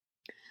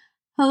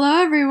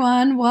Hello,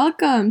 everyone.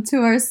 Welcome to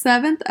our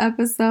seventh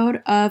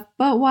episode of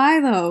But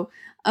Why Though,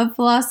 a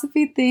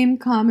philosophy-themed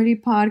comedy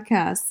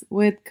podcast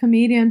with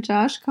comedian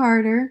Josh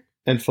Carter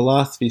and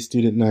philosophy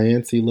student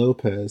Nyancy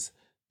Lopez.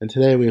 And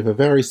today we have a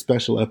very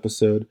special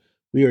episode.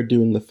 We are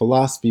doing the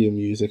philosophy of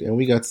music, and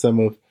we got some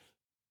of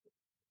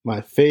my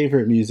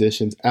favorite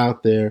musicians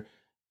out there.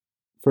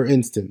 For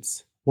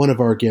instance, one of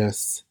our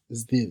guests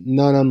is the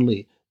none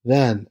only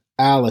than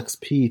Alex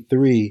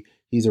P3.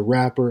 He's a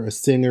rapper, a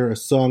singer, a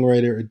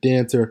songwriter, a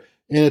dancer,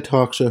 and a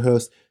talk show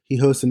host. He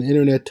hosts an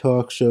internet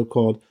talk show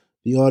called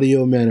The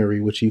Audiomentary,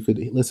 which you could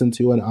listen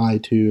to on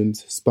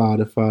iTunes,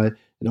 Spotify,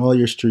 and all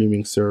your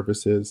streaming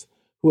services.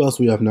 Who else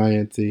we have,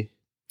 Nyancy?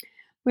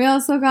 We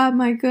also got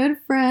my good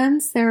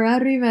friend Sarah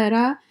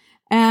Rivera,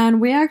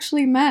 and we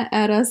actually met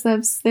at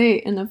SF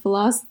State in a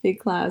philosophy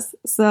class.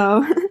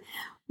 So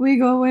we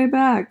go way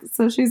back.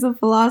 So she's a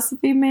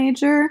philosophy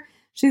major.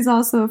 She's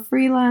also a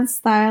freelance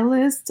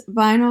stylist,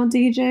 vinyl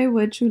DJ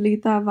with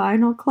Chulita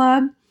Vinyl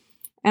Club,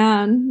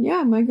 and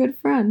yeah, my good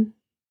friend.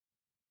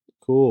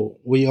 Cool.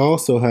 We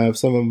also have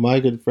some of my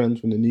good friends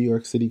from the New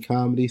York City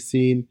comedy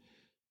scene,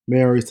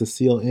 Mary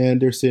Cecile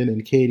Anderson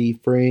and Katie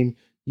Frame.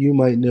 You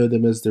might know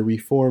them as the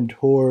Reformed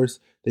Whores.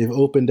 They've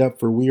opened up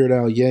for Weird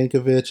Al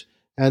Yankovic,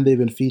 and they've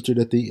been featured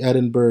at the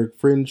Edinburgh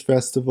Fringe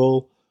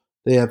Festival.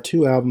 They have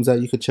two albums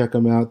out. You could check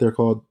them out.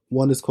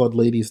 One is called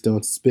Ladies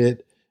Don't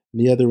Spit, and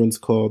the other one's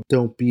called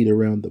Don't Beat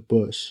Around the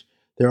Bush.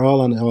 They're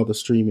all on all the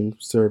streaming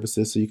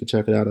services, so you can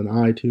check it out on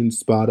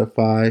iTunes,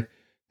 Spotify,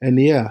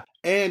 and yeah.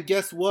 And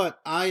guess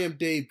what? I am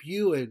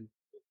debuting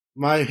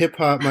my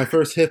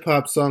first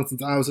hip-hop song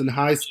since I was in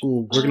high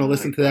school. We're going to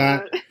listen to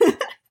that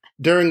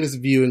during this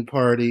viewing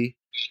party.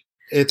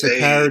 It's a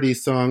parody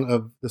song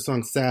of the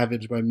song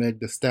Savage by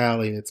Meg Thee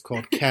Stallion. It's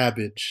called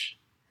Cabbage.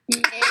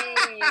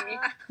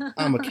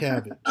 I'm a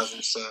cabbage.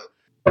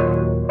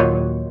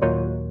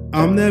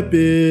 I'm that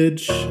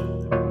bitch.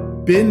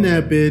 Been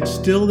that bitch.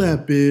 Still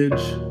that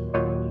bitch.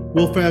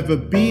 Will forever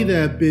be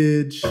that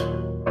bitch.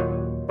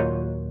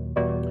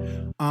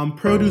 I'm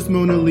produce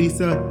Mona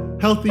Lisa.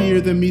 Healthier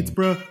than meats,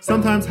 bruh.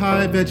 Sometimes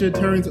high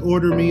vegetarians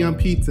order me on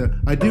pizza.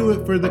 I do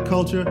it for the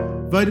culture.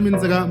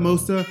 Vitamins, I got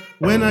MOSA.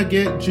 When I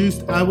get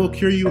juiced, I will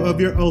cure you of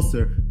your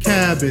ulcer.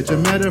 Cabbage, a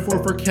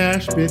metaphor for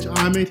cash, bitch.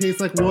 I may taste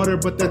like water,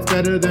 but that's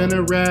better than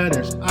a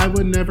radish. I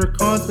would never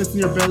cause fits in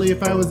your belly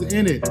if I was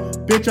in it.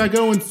 Bitch, I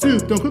go in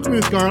soup. Don't cook me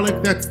with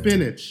garlic, that's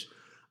spinach.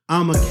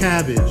 I'm a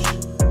cabbage.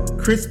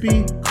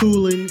 Crispy,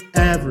 cooling,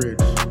 average.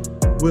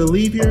 Will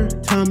leave your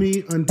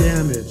tummy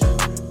undamaged.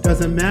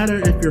 Doesn't matter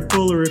if you're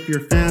full or if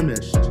you're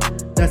famished.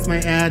 That's my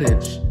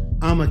adage.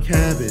 I'm a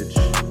cabbage.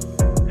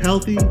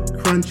 Healthy,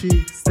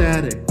 crunchy,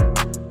 static.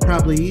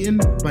 Probably eaten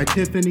by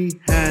Tiffany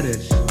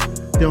Haddish.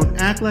 Don't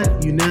act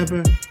like you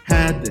never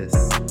had this.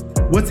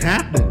 What's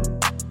happening?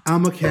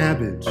 I'm a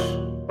cabbage.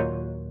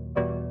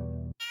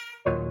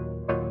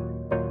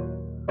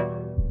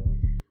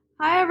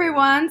 Hi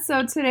everyone.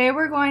 So today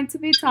we're going to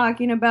be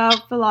talking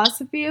about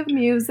philosophy of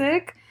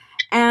music.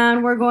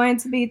 And we're going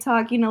to be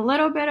talking a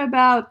little bit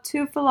about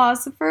two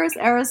philosophers,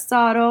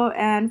 Aristotle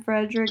and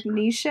Friedrich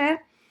Nietzsche.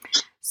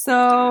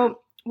 So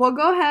we'll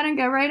go ahead and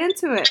get right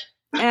into it.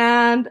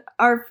 And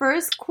our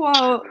first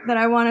quote that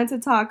I wanted to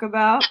talk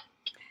about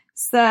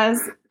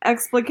says,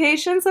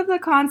 "Explications of the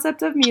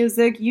concept of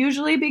music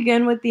usually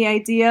begin with the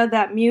idea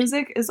that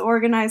music is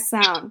organized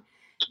sound.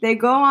 They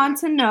go on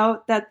to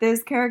note that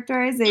this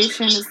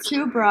characterization is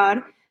too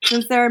broad,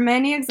 since there are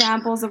many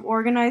examples of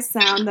organized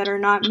sound that are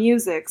not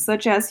music,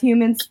 such as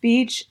human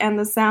speech and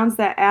the sounds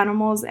that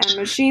animals and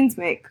machines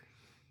make."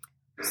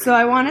 So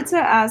I wanted to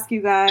ask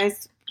you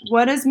guys,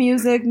 what does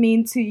music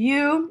mean to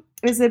you?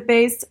 Is it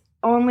based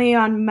only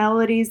on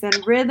melodies and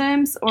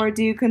rhythms, or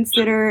do you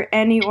consider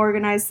any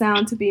organized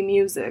sound to be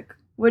music?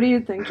 What do you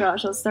think,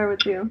 Josh? I'll start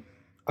with you.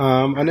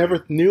 I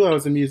never knew I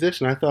was a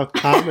musician. I thought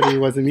comedy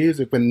was a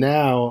music, but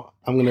now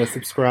I'm going to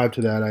subscribe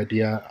to that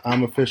idea.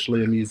 I'm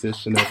officially a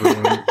musician,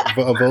 everyone.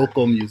 A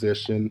vocal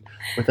musician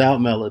without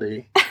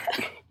melody.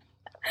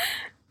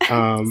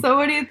 So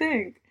what do you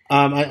think?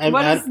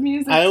 What is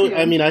music to you?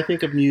 I mean, I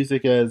think of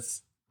music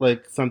as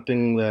like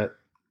something that,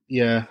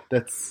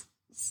 that's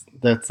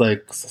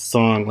like a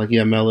song, like,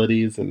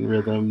 melodies and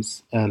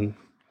rhythms and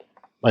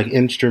like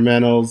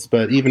instrumentals,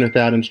 but even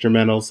without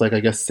instrumentals, like I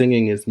guess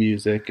singing is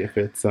music if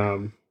it's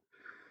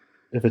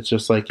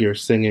just like you're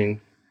singing.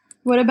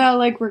 What about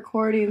like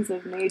recordings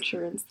of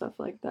nature and stuff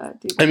like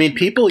that? I mean,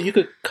 you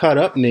could cut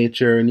up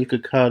nature and you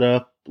could cut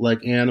up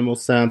like animal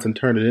sounds and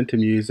turn it into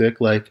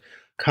music. Like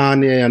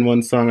Kanye on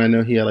one song, I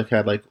know he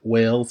had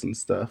whales and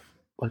stuff,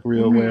 like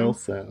real whale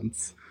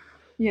sounds.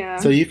 Yeah.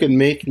 So you can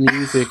make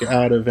music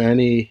out of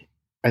any,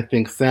 I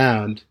think,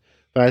 sound.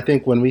 But I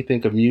think when we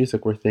think of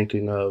music, we're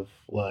thinking of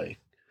like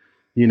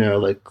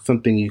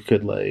something you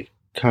could like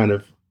kind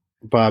of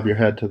bob your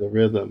head to the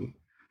rhythm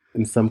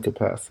in some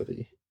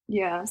capacity.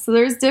 Yeah, so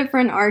there's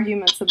different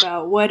arguments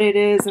about what it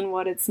is and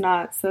what it's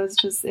not. So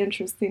it's just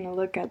interesting to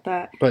look at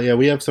that. But yeah,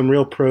 we have some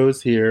real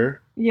pros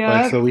here.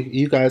 Yeah.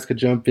 You guys could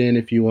jump in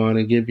if you want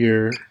to give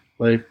your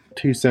like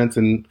 2 cents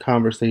and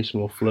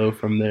conversation will flow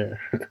from there.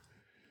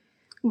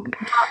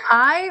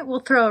 I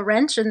will throw a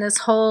wrench in this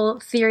whole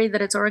theory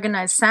that it's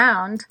organized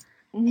sound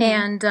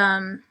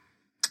and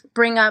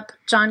bring up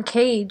John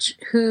Cage,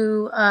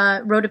 who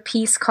wrote a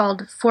piece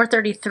called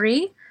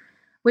 433,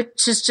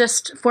 which is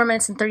just 4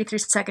 minutes and 33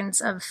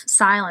 seconds of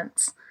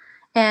silence.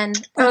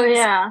 And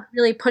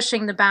really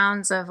pushing the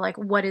bounds of like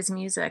what is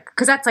music,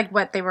 because that's like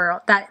what they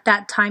were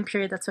that time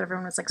period. That's what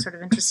everyone was like sort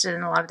of interested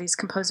in, a lot of these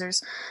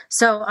composers.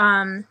 So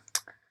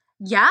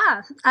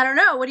yeah, I don't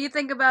know. What do you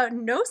think about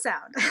no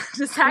sound?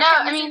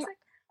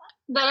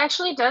 That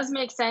actually does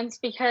make sense,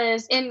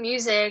 because in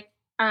music,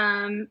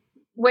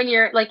 when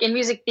you're like in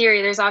music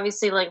theory, there's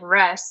obviously like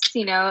rests,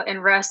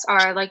 and rests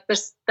are like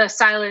the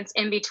silence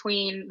in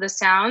between the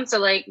sound. So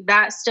like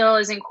that still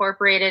is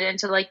incorporated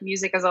into like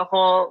music as a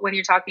whole when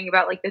you're talking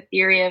about like the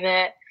theory of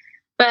it.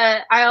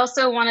 But I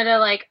also wanted to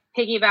like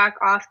piggyback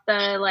off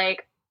the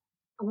like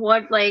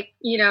what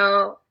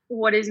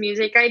is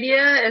music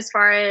idea as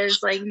far as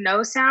like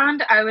no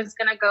sound. I was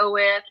gonna go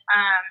with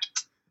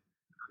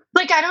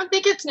I don't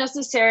think it's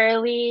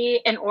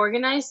necessarily an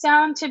organized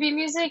sound to be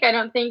music. I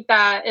don't think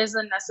that is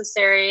a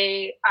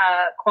necessary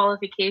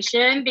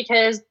qualification,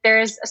 because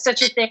there's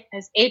such a thing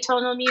as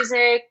atonal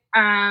music,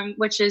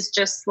 which is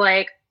just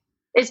like,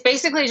 it's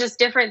basically just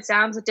different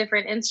sounds with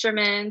different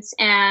instruments.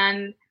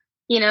 And,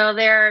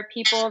 there are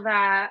people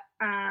that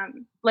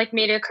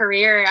made a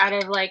career out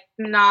of like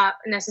not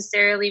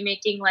necessarily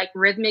making like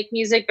rhythmic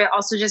music, but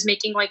also just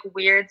making like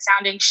weird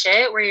sounding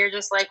shit where you're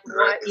just like,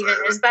 what even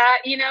is that,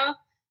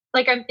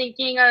 Like I'm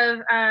thinking of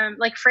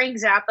like Frank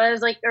Zappa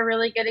is like a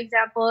really good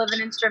example of an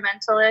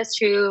instrumentalist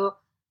who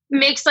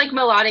makes like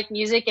melodic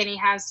music, and he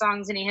has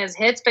songs and he has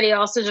hits, but he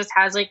also just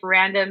has like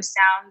random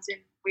sounds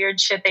and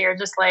weird shit that you're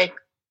just like,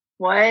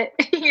 what?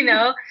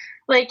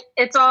 Like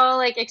it's all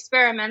like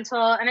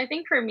experimental. And I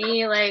think for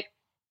me, like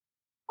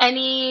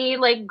any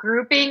like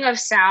grouping of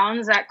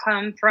sounds that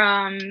come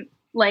from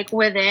like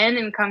within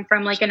and come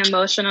from like an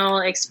emotional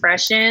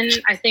expression,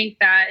 I think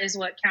that is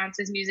what counts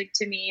as music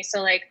to me.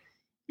 So like,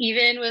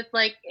 even with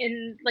like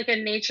in like a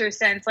nature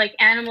sense, like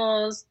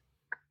animals,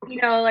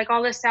 like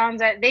all the sounds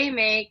that they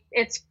make,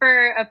 it's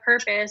for a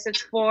purpose.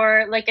 It's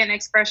for like an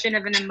expression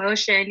of an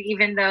emotion,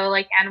 even though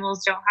like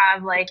animals don't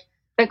have like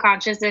the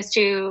consciousness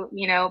to,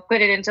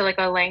 put it into like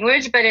a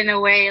language, but in a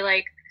way,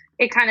 like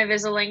it kind of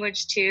is a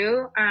language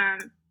too.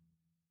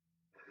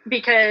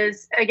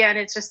 Because again,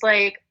 it's just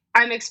like,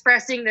 I'm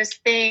expressing this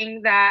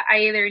thing that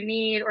I either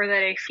need or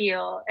that I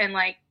feel. And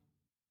like,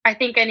 I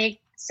think any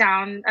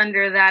sound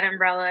under that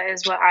umbrella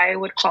is what I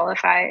would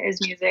qualify as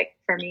music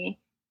for me.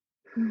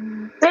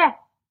 Yeah.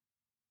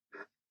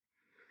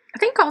 I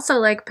think also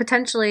like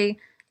potentially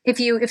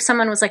if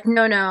someone was like,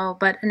 no,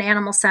 but an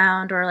animal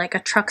sound or like a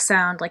truck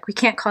sound, like we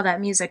can't call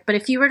that music. But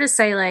if you were to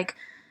say like,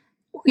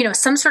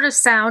 some sort of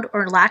sound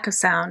or lack of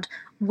sound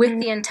with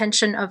the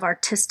intention of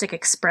artistic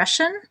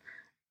expression,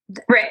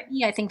 right?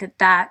 Yeah, I think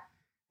that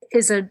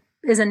is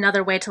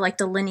another way to like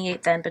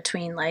delineate then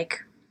between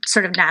like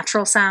sort of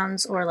natural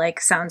sounds or like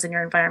sounds in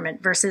your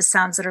environment versus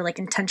sounds that are like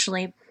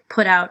intentionally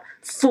put out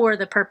for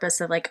the purpose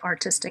of like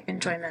artistic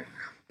enjoyment.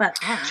 But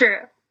true.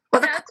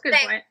 Well, that's a good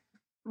point.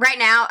 Right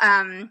now,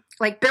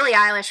 like Billie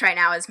Eilish right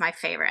now is my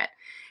favorite,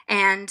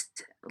 and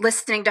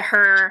listening to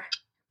her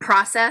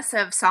process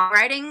of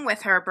songwriting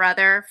with her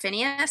brother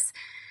Phineas,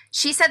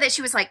 she said that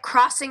she was like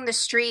crossing the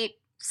street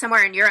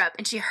somewhere in Europe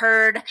and she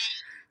heard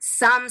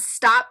some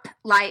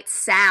stoplight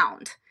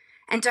sound.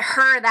 And to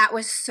her, that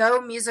was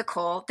so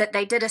musical that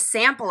they did a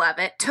sample of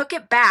it, took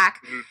it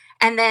back,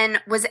 and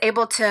then was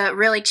able to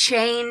really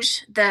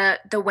change the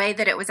way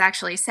that it was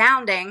actually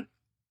sounding.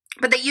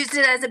 But they used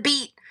it as a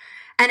beat,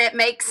 and it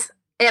makes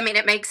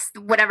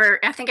whatever,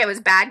 I think it was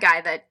Bad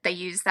Guy that they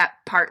used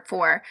that part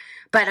for.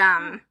 But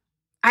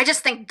I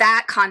just think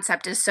that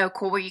concept is so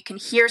cool, where you can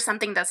hear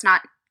something that's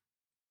not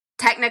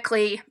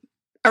technically,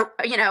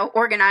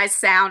 organized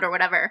sound or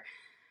whatever,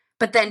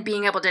 but then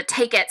being able to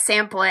take it,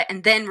 sample it,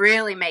 and then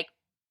really make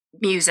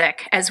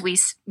music as we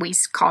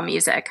call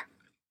music.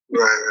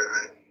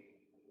 Right.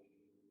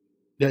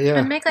 Yeah.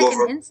 And make like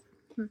go ahead.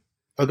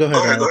 Go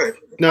ahead.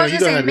 No, I was you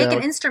just go saying, ahead. make Alex.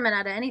 an instrument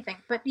out of anything.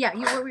 But yeah,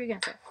 what were you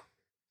gonna say?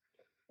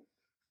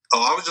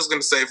 Oh, I was just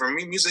gonna say, for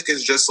me, music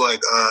is just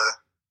like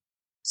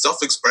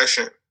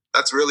self-expression.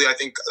 That's really, I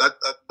think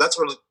that's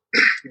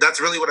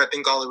really what I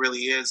think all it really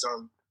is.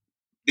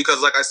 Because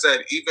like I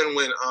said, even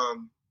when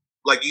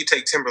like you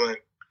take Timberland.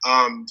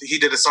 He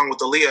did a song with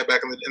Aaliyah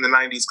back in the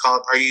 90s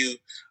called Are You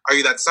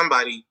That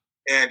Somebody?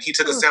 And he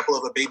took a sample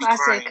of a baby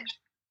crying.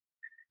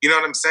 You know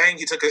what I'm saying?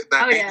 He took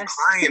that baby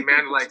crying,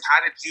 man. Like,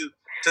 how did you,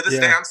 to this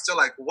day, I'm still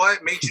like,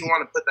 what made you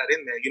want to put that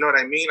in there? You know what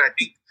I mean? I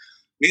think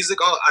music,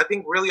 I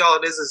think really all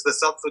it is the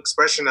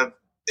self-expression of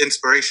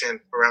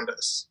inspiration around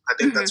us. I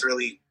think that's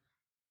really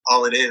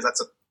all it is.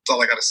 That's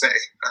all I got to say.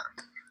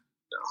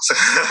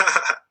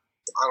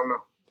 I don't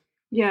know.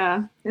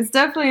 Yeah, it's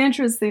definitely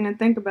interesting to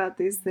think about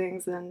these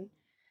things. And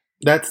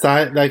that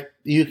side, like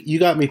you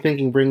got me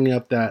thinking, bringing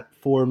up that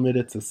 4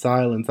 minutes of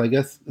silence. I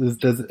guess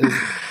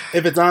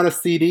If it's on a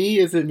CD,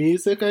 is it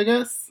music? I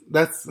guess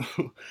that's.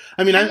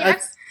 I mean,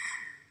 I've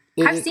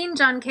seen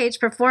John Cage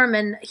perform,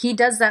 and he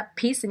does that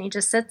piece, and he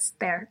just sits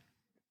there.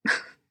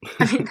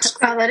 I mean,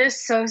 oh, that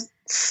is so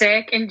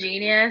sick and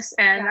genius,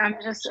 and I'm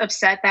just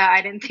upset that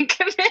I didn't think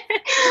of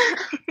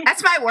it.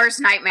 That's my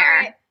worst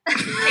nightmare.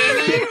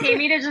 Pay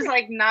me to just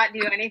like not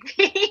do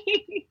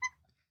anything.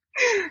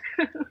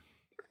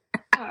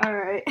 All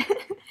right.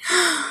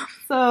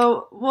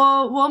 So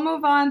we'll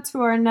move on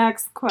to our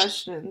next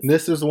questions.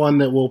 This is one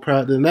that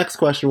the next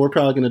question we're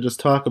probably going to just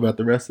talk about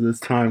the rest of this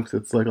time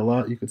because it's like a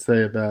lot you could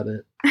say about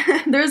it.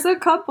 There's a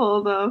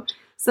couple though.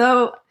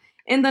 So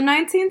in the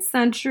 19th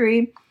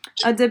century,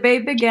 a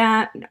debate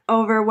began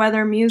over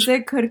whether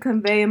music could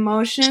convey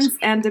emotions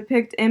and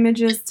depict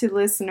images to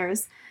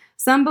listeners.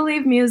 Some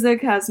believe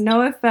music has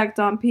no effect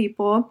on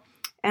people,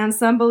 and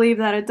some believe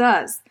that it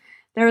does.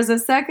 There is a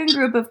second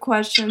group of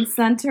questions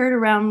centered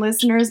around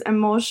listeners'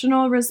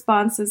 emotional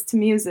responses to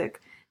music.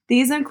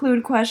 These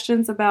include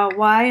questions about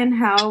why and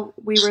how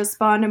we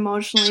respond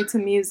emotionally to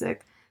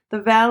music, the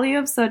value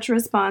of such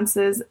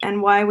responses,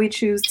 and why we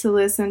choose to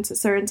listen to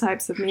certain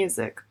types of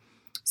music.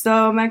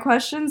 So my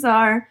questions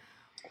are,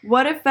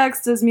 what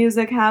effects does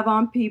music have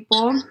on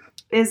people?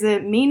 Is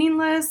it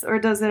meaningless, or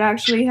does it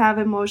actually have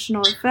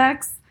emotional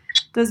effects?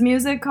 Does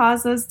music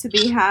cause us to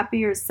be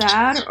happy or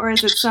sad, or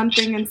is it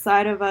something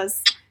inside of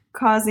us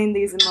causing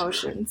these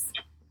emotions?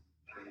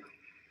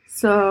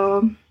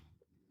 So,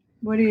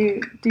 what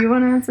do you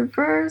want to answer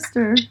first,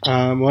 or?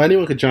 Well,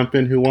 anyone could jump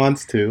in who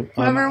wants to.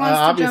 Whoever wants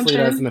to obviously, jump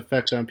it has in. an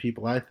effect on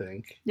people, I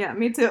think. Yeah,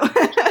 me too.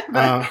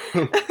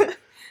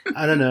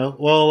 I don't know.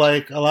 Well,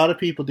 like, a lot of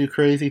people do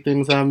crazy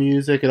things on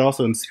music. It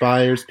also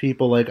inspires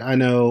people. Like, I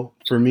know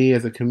for me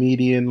as a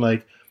comedian,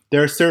 like,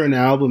 there are certain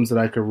albums that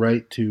I could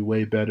write to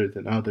way better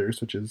than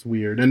others, which is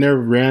weird. And they're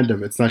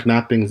random. It's like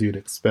not things you'd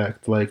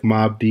expect. Like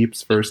Mobb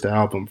Deep's first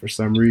album, for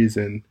some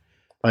reason,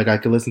 like I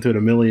could listen to it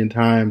a million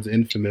times,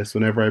 Infamous,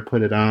 whenever I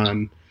put it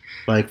on.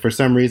 Like for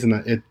some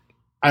reason,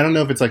 I don't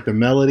know if it's like the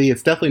melody.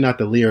 It's definitely not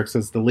the lyrics,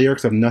 because the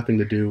lyrics have nothing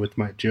to do with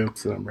my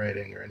jokes that I'm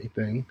writing or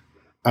anything.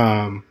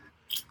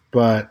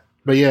 But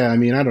yeah, I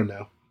mean, I don't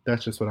know.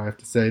 That's just what I have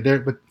to say there.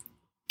 But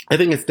I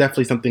think it's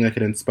definitely something that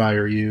could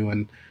inspire you,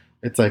 and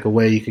it's like a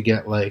way you could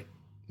get like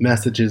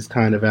messages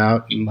kind of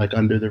out and like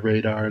under the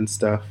radar and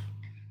stuff.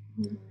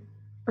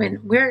 I mean,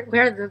 we're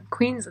the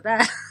queens of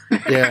that.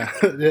 Yeah.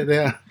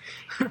 Yeah.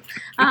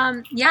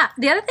 Yeah.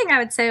 The other thing I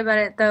would say about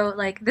it, though,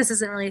 like this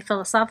isn't really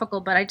philosophical,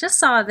 but I just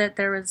saw that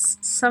there was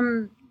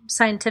some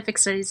scientific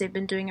studies they've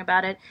been doing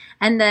about it,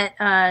 and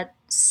that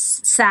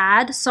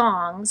sad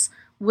songs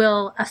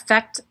will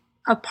affect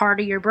a part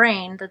of your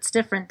brain that's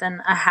different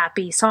than a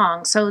happy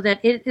song, so that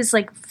it is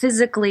like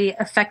physically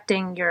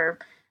affecting your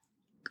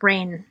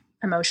brain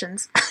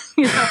emotions,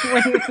 you know,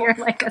 when you hear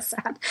like a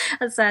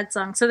sad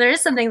song. So there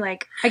is something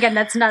like, again,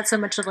 that's not so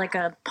much of like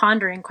a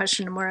pondering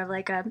question, more of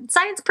like a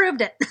science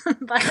proved it.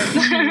 But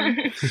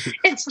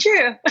it's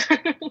true.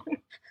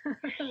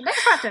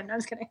 Next question. I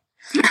was kidding.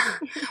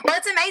 Well,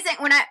 it's amazing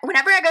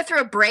whenever I go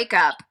through a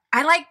breakup,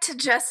 I like to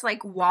just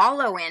like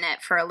wallow in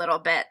it for a little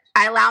bit.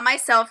 I'm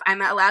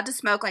allowed to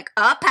smoke like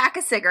a pack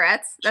of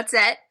cigarettes. That's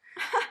it.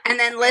 And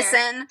then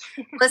listen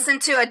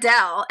to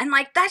Adele. And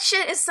like that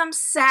shit is some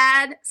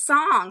sad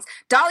songs.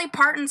 Dolly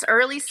Parton's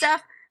early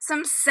stuff,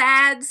 some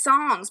sad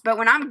songs. But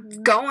when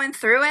I'm going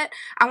through it,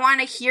 I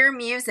want to hear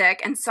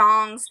music and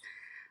songs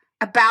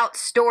about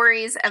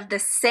stories of the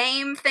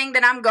same thing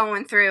that I'm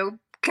going through,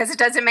 because it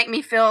doesn't make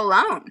me feel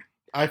alone.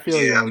 I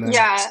feel you on that.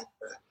 Yeah.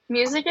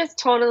 Music is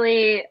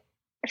totally,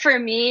 for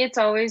me, it's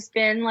always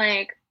been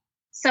like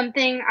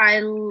something I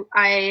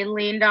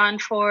leaned on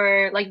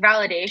for like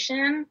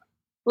validation.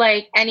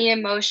 Like any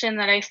emotion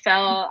that I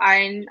felt,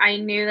 I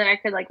knew that I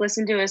could like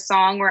listen to a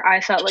song where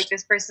I felt like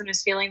this person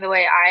was feeling the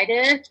way I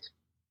did.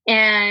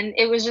 And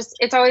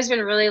it's always been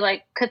really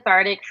like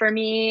cathartic for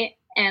me.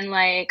 And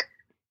like,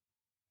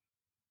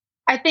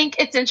 I think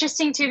it's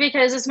interesting too,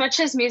 because as much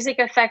as music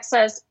affects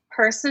us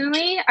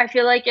personally, I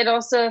feel like it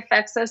also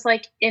affects us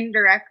like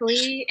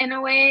indirectly in a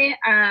way.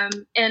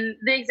 And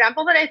the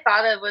example that I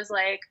thought of was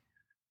like,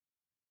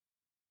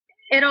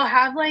 it'll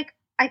have like,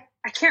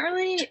 I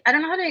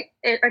don't know how to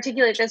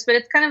articulate this, but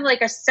it's kind of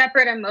like a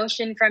separate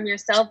emotion from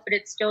yourself, but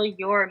it's still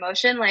your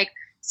emotion. Like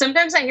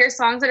sometimes I hear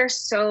songs that are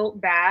so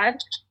bad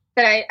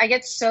that I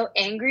get so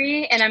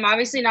angry, and I'm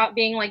obviously not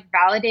being like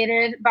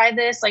validated by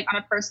this, like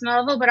on a personal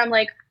level, but I'm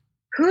like,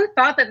 who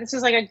thought that this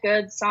was like a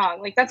good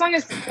song? Like that song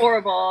is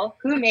horrible.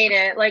 Who made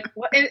it? Like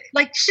what?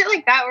 Like shit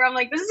like that, where I'm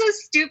like, this is so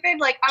stupid.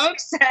 Like I'm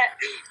upset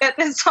that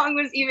this song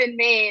was even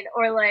made,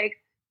 or like,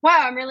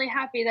 wow, I'm really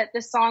happy that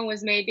this song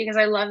was made because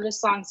I love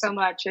this song so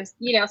much. Or,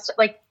 you know,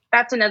 like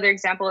that's another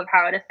example of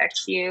how it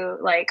affects you,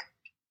 like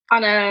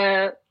on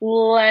a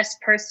less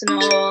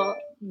personal,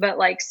 but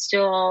like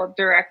still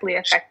directly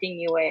affecting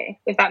you way.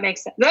 If that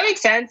makes sense. Does that make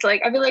sense?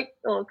 Like I feel like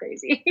a little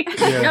crazy.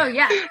 Yeah. No,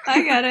 yeah.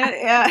 I get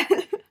it. Yeah.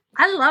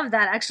 I love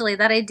that, actually,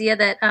 that idea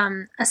that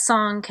a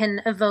song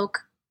can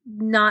evoke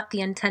not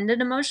the intended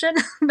emotion.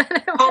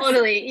 But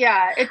Totally.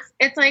 Yeah.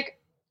 It's like,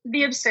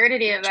 the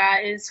absurdity of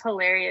that is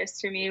hilarious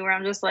to me, where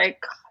I'm just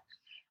like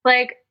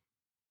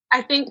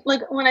I think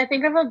like when I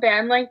think of a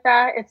band like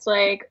that, it's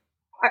like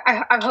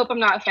I hope I'm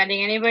not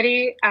offending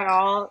anybody at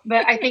all,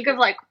 but I think of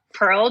like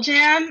Pearl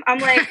Jam. I'm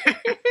like,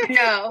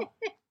 no,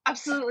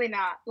 absolutely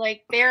not.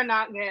 Like, they're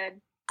not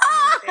good.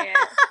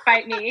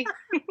 Fight me.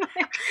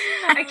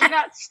 I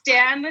cannot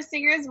stand the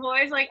singer's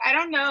voice. Like, I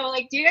don't know.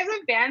 Like, do you guys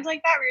have bands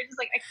like that where you're just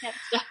like, I can't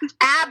stand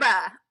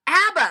ABBA.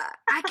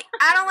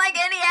 I don't like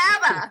any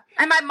ABBA,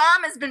 and my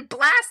mom has been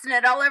blasting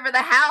it all over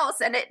the house,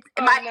 and it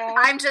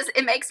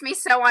makes me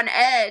so on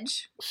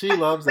edge. She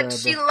loves but ABBA.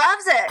 She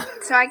loves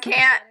it, so I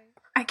can't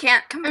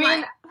complain. I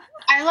mean,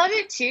 I love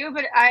it too,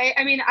 but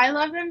I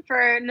love them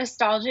for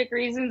nostalgic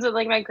reasons with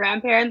like my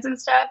grandparents and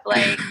stuff.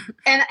 Like,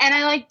 and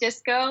I like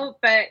disco,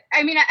 but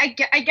I mean, I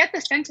get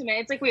the sentiment.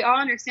 It's like we all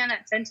understand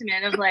that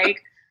sentiment of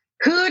like,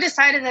 who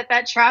decided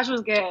that trash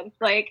was good?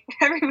 Like,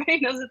 everybody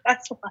knows that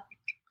that's like.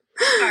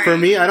 For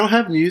me, I don't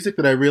have music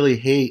that I really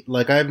hate.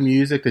 Like, I have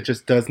music that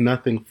just does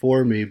nothing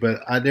for me,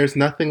 but there's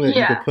nothing that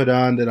you could put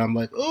on that I'm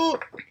like, oh.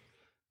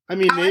 I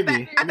mean,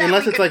 maybe.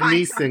 Unless it's like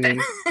me singing.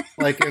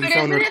 Like, and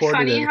someone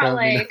recorded it. How,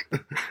 like,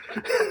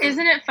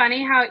 isn't it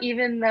funny how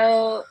even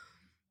though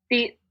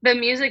the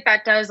music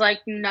that does like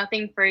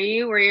nothing for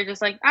you, where you're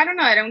just like, I don't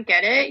know, I don't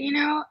get it, you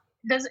know?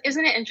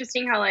 Isn't it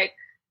interesting how like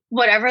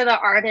whatever the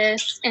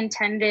artist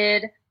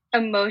intended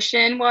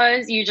emotion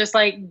was, you just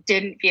like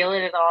didn't feel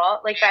it at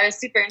all? Like, that is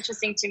super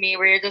interesting to me,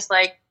 where you're just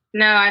like,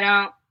 no, I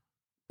don't.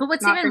 But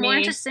what's even more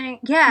interesting,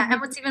 and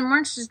what's even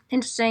more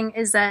interesting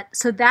is that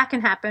that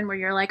can happen where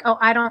you're like, oh,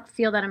 I don't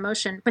feel that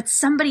emotion, but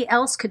somebody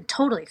else could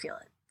totally feel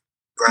it.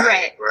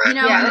 Right. You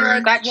know,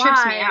 like, that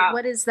trips me out.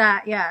 What is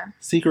that? Yeah.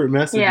 Secret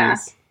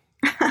messages.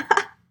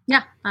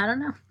 Yeah, I don't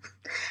know.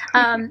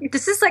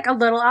 This is like a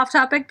little off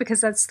topic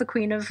because that's the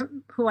queen of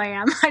who I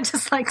am. I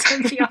just like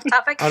to be off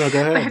topic. Oh, no,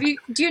 go ahead.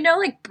 But do you know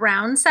like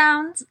brown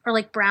sounds or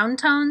like brown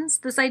tones?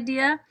 This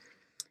idea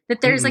that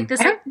there's like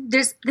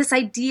there's this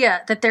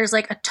idea that there's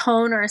like a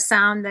tone or a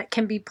sound that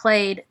can be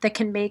played that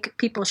can make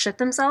people shit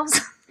themselves.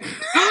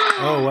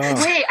 Oh wow!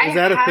 Wait, is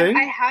that a thing?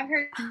 I have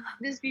heard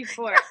this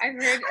before. I've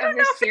heard of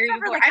this theory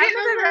before. Like, I didn't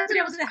know that's what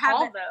it was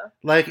called though.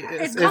 Like,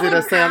 is it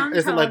a sound?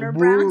 Is it like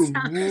woo,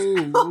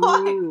 woo,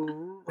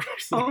 woo?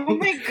 Oh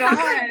my god!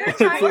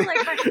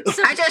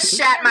 I just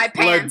shat my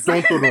pants.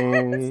 Like,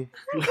 dun.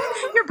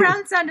 Your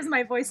brown sound is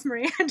my voice,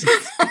 Maria.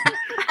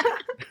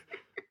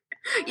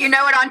 You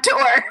know it on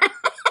tour.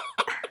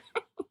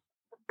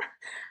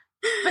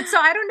 But so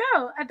I don't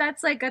know.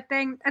 That's like a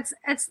thing.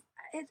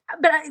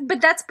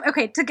 But that's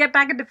okay. To get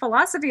back into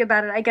philosophy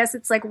about it, I guess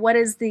it's like, what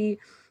is the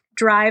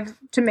drive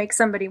to make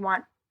somebody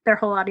want their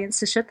whole audience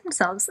to shit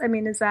themselves? I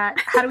mean,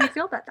 how do we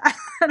feel about that?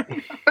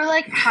 Or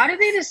like, how do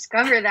they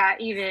discover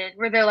that even?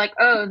 Where they're like,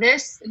 oh,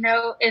 this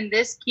note in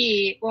this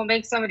key will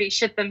make somebody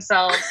shit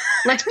themselves.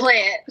 Let's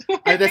play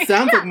it. That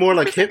sounds like more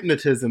like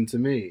hypnotism to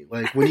me.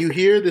 Like, when you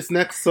hear this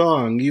next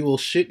song, you will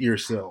shit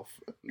yourself.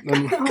 That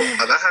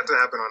had to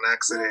happen on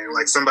accident.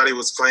 Like, somebody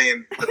was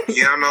playing the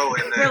piano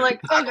and then they're like,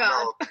 oh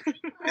god.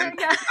 And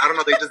I don't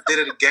know, they just did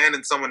it again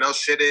and someone else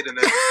shit it and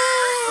then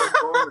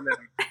boom, and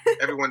then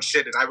everyone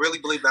shit it. I really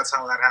believe that's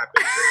how that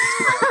happened.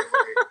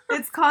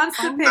 It's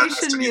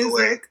constipation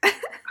music.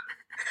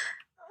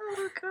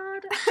 Oh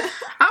god.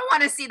 I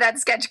want to see that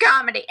sketch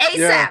comedy ASAP.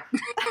 Yeah.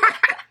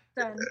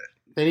 Done.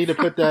 They need to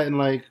put that in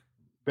like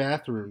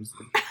bathrooms.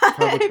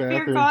 Public If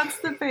bathrooms. you're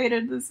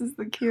constipated, this is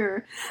the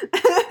cure.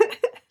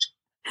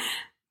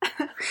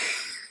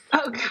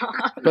 Oh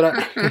god.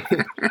 But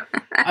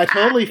I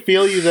totally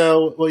feel you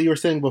though, what you were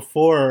saying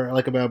before,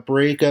 like about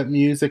breakup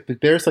music,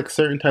 that there's like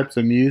certain types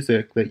of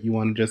music that you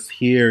want to just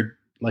hear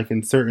like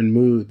in certain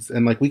moods.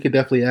 And like we could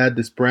definitely add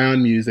this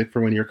brown music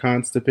for when you're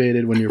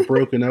constipated, when you're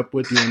broken up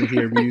with, you want to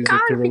hear music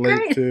to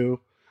relate to.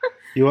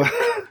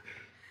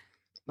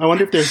 I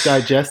wonder if there's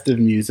digestive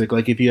music,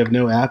 like if you have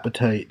no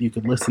appetite, you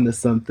could listen to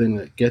something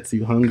that gets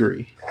you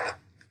hungry.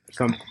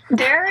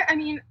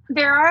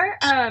 There are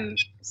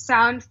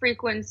sound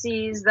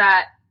frequencies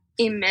that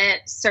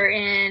emit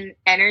certain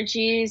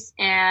energies,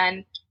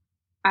 and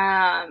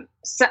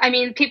so I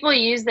mean, people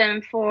use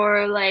them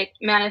for like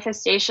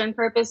manifestation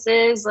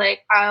purposes. Like,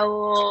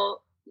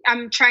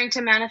 I'm trying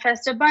to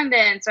manifest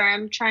abundance, or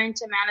I'm trying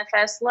to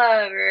manifest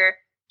love, or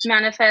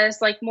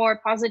manifest like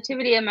more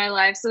positivity in my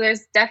life. So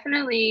there's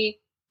definitely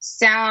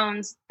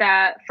sounds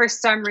that for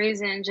some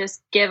reason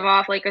just give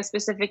off like a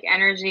specific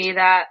energy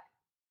that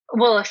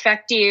will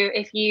affect you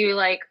if you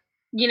like,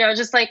 you know,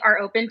 just like are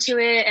open to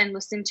it and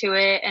listen to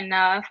it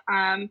enough.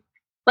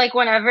 Like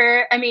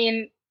whenever, I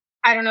mean,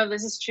 I don't know if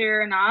this is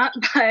true or not,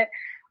 but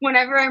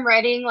whenever I'm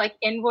writing like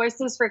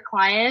invoices for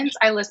clients,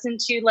 I listen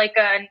to like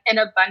an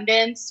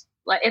abundance,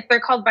 like if they're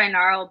called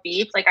binaural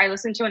beats, like I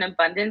listen to an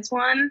abundance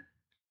one,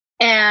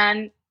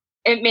 and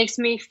it makes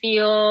me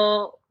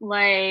feel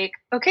like,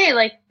 okay,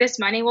 like this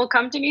money will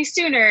come to me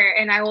sooner,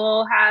 and I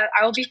will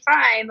be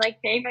fine, like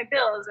paying my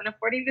bills and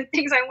affording the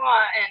things I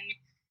want. And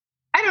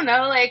I don't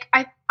know, like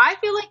I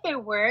feel like they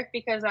work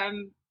because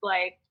I'm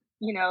like,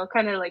 you know,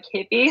 kind of like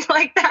hippie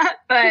like that.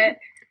 But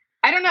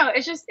I don't know.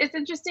 It's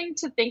interesting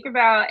to think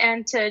about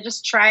and to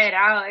just try it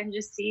out and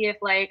just see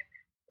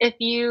if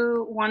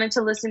you wanted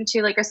to listen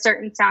to like a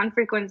certain sound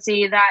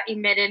frequency that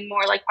emitted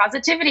more like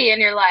positivity in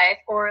your life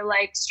or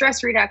like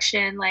stress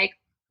reduction, like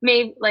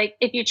maybe like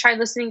if you tried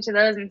listening to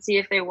those and see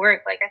if they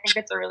work, like I think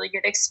it's a really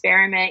good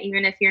experiment,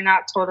 even if you're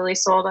not totally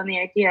sold on the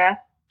idea.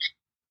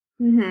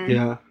 Mm-hmm.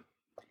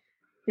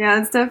 Yeah,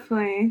 it's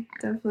definitely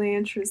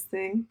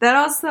interesting. That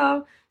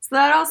also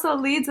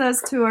leads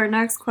us to our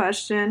next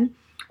question,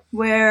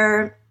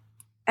 where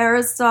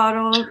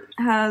Aristotle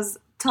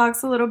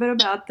talks a little bit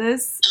about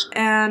this,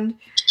 and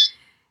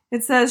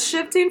it says,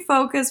 shifting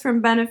focus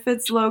from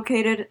benefits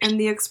located in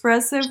the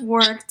expressive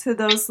work to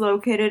those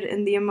located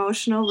in the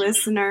emotional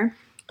listener.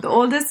 The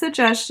oldest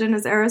suggestion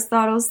is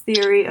Aristotle's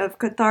theory of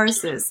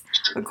catharsis,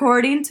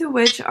 according to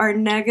which our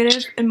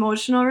negative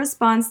emotional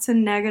response to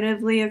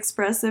negatively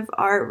expressive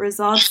art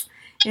results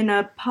in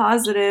a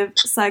positive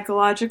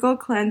psychological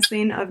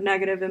cleansing of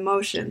negative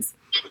emotions.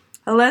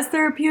 A less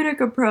therapeutic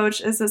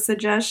approach is a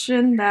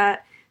suggestion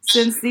that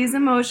since these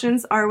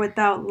emotions are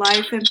without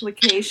life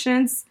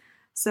implications,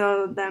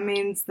 so that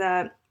means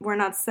that we're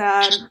not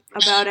sad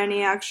about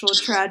any actual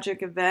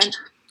tragic event,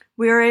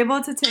 we are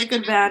able to take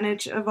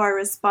advantage of our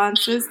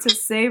responses to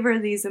savor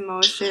these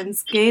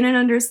emotions, gain an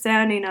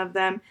understanding of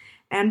them,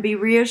 and be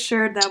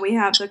reassured that we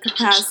have the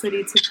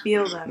capacity to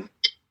feel them.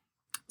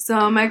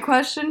 So my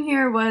question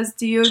here was,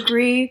 do you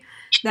agree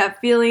that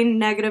feeling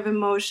negative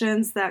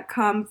emotions that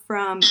come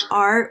from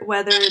art,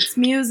 whether it's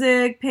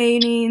music,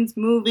 paintings,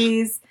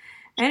 movies,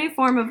 any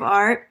form of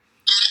art,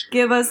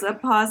 give us a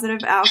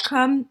positive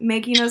outcome,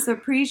 making us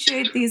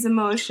appreciate these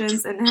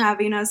emotions and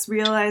having us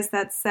realize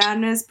that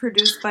sadness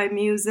produced by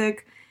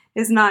music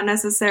is not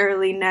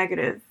necessarily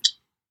negative?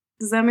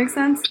 Does that make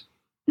sense?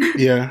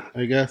 Yeah,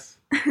 I guess.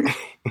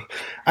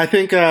 I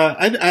think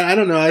I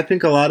don't know. I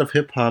think a lot of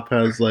hip hop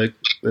has like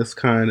this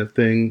kind of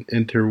thing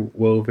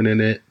interwoven in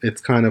it.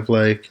 It's kind of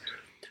like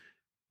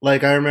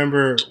I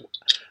remember,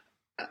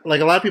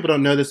 like a lot of people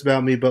don't know this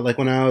about me, but like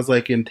when I was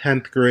like in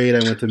 10th grade, I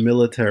went to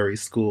military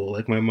school.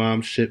 Like my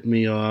mom shipped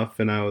me off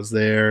and I was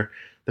there.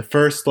 The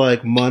first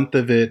like month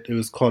of it, it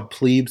was called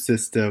plebe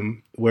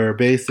system, where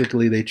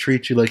basically they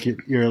treat you like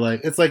you're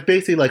like, it's like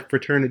basically like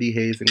fraternity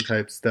hazing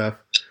type stuff.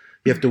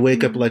 You have to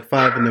wake up like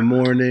 5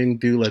 a.m,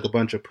 do like a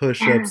bunch of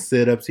push-ups,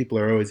 sit-ups. People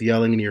are always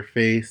yelling in your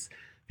face.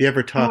 If you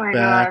ever talk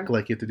back,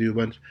 like you have to do a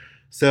bunch.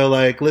 So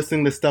like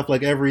listening to stuff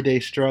like Everyday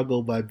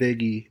Struggle by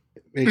Biggie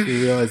makes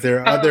me realize there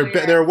are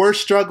there are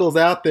worse struggles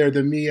out there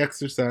than me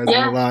exercising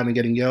a lot and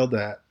getting yelled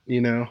at, you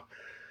know?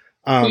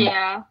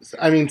 I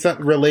mean,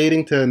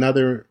 relating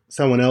to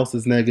someone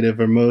else's negative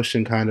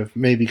emotion kind of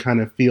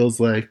feels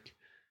like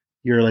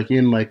you're like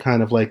in like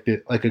kind of like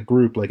like a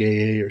group like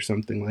AA or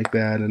something like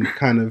that, and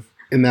kind of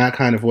in that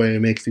kind of way it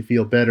makes you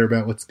feel better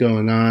about what's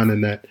going on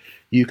and that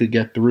you could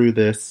get through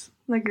this.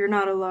 Like you're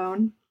not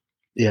alone.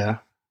 Yeah.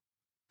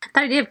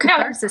 That idea of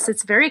catharsis,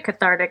 it's very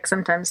cathartic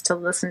sometimes to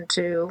listen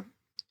to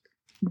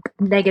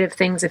negative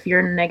things if you're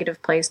in a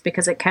negative place,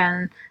 because it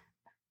can,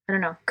 I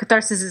don't know,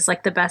 catharsis is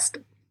like the best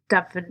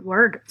definite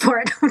word for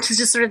it, which is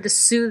just sort of the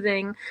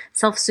soothing,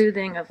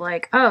 self-soothing of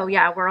like, oh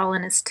yeah, we're all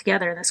in this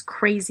together in this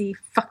crazy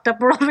fucked up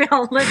world we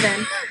all live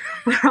in.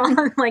 We're all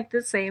in like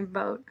the same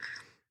boat.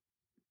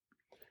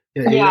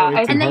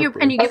 Yeah, and then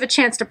you give a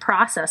chance to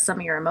process some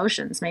of your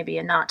emotions maybe,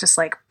 and not just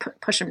like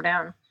push them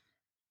down.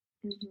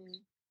 Mm-hmm.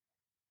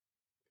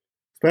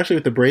 Especially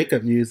with the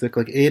breakup music,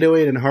 like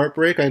 808 and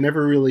Heartbreak, I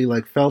never really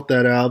like felt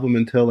that album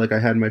until like I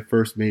had my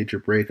first major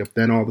breakup.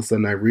 Then all of a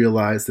sudden I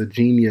realized the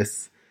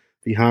genius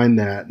behind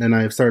that. And then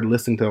I started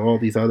listening to all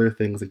these other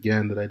things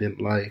again that I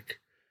didn't like.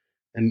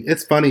 And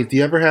it's funny, do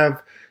you ever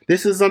have,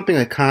 this is something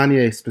that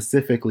Kanye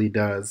specifically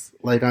does.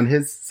 Like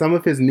on some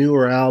of his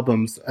newer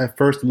albums, at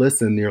first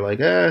listen, you're like,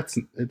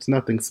 it's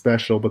nothing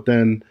special. But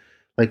then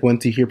like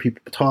once you hear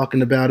people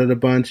talking about it a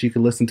bunch, you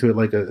can listen to it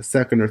like a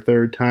second or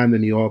third time,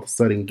 then you all of a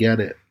sudden get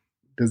it.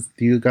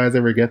 Do you guys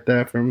ever get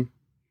that from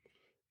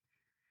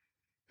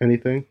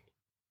anything?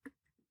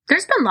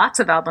 There's been lots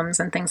of albums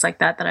and things like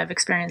that I've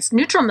experienced.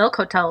 Neutral Milk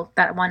Hotel,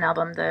 that one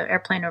album, the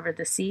Airplane Over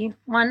the Sea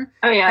one.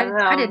 Oh yeah,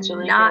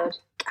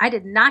 I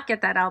did not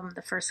get that album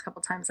the first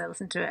couple times I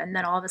listened to it, and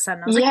then all of a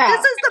sudden I was like,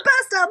 this is the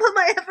best album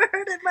I ever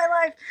heard in my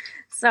life.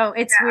 So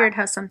it's weird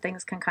how some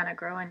things can kind of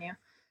grow on you.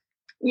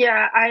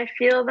 Yeah, I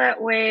feel that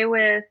way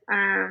with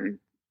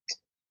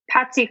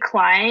Patsy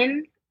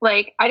Cline.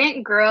 Like, I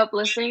didn't grow up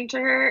listening to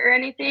her or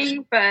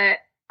anything, but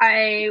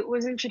I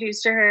was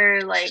introduced to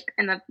her like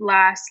in the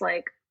last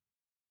like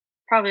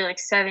probably like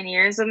 7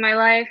 years of my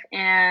life,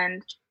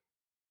 and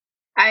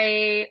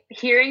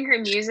hearing her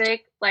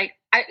music, like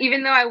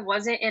even though I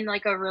wasn't in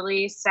like a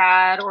really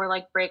sad or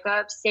like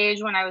breakup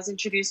stage when I was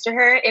introduced to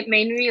her, it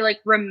made me like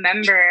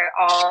remember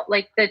all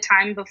like the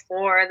time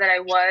before that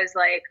I was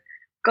like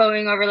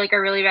going over like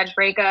a really bad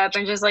breakup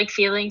and just like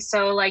feeling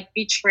so like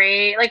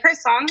betrayed. Like her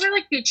songs are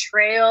like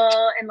betrayal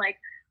and like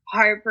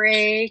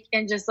heartbreak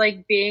and just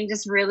like being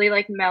just really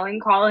like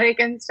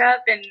melancholic and stuff.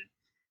 And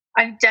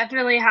I've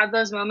definitely had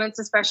those moments,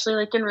 especially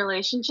like in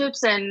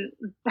relationships. And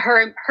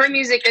her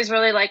music is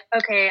really like,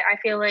 okay, I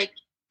feel like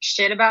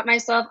shit about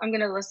myself. I'm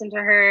gonna listen to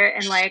her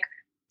and like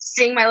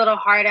sing my little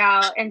heart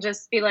out and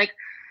just be like,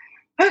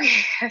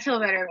 okay, I feel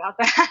better about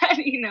that.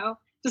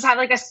 Just have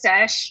like a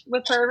sesh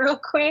with her real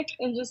quick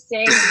and just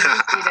sing and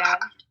just be down.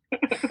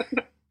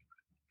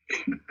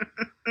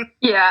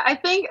 Yeah, I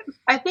think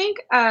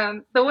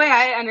the way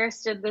I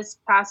understood this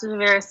passage of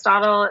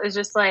Aristotle is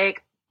just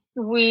like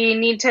we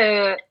need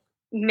to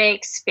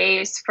make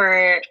space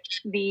for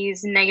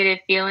these negative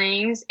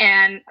feelings,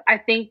 and I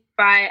think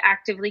by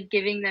actively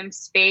giving them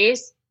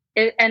space,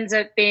 it ends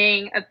up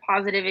being a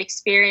positive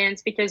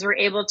experience because we're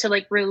able to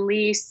like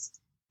release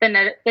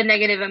the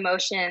negative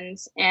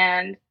emotions.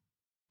 And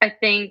I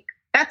think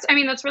that's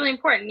really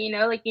important.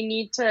 Like you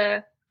need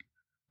to,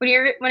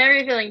 whenever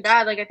you're feeling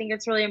bad, like I think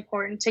it's really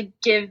important to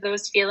give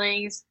those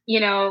feelings,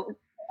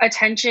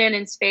 attention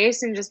and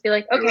space, and just be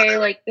like, okay,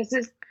 like this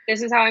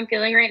is how I'm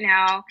feeling right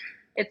now.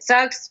 It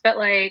sucks, but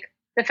like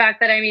the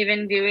fact that I'm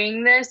even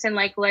doing this and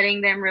like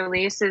letting them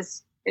release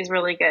is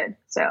really good.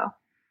 So,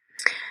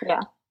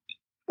 yeah.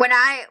 When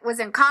I was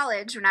in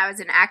college, when I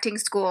was in acting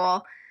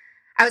school,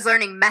 I was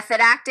learning method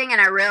acting, and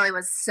I really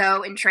was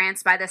so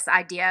entranced by this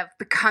idea of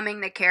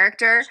becoming the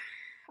character.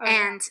 Oh,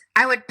 and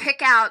I would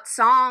pick out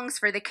songs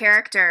for the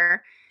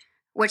character,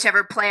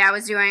 whichever play I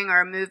was doing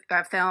or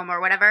a film or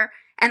whatever.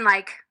 And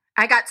like,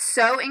 I got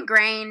so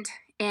ingrained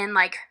in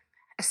like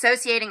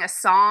associating a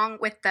song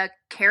with the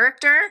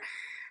character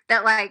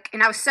that like,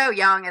 and I was so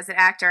young as an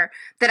actor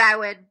that I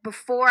would,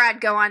 before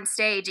I'd go on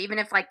stage, even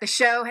if like the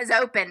show has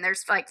opened,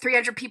 there's like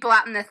 300 people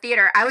out in the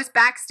theater, I was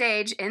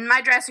backstage in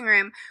my dressing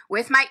room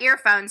with my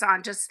earphones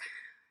on, just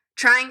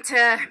trying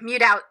to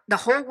mute out the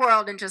whole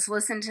world and just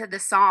listen to the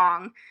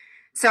song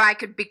so I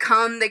could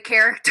become the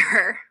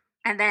character.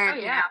 And then,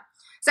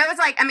 so it was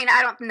like,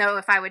 I don't know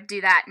if I would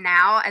do that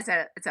now as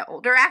an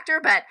older actor,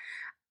 but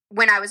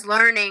when I was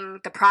learning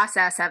the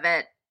process of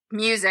it,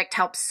 music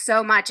helps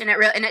so much, and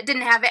it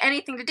didn't have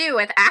anything to do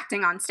with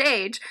acting on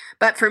stage,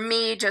 but for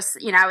me, just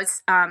I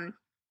was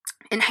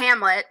in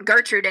Hamlet,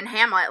 Gertrude in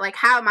Hamlet. Like,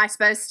 how am I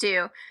supposed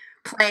to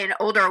play an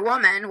older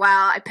woman?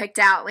 Well, I picked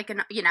out like a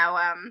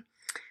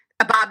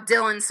Bob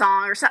Dylan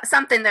song or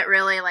something that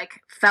really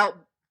like felt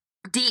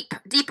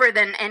deeper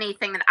than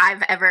anything that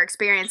I've ever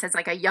experienced as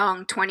like a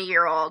young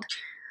 20-year-old.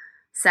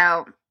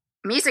 So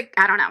music,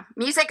 I don't know.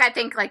 Music, I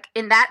think like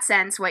in that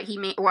sense,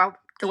 the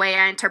way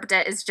I interpret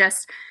it is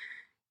just,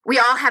 we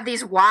all have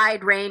these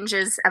wide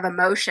ranges of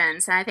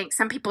emotions, and I think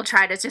some people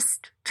try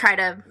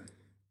to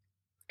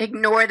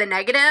ignore the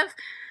negative,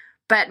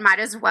 but might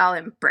as well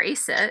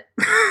embrace it.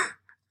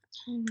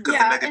 Because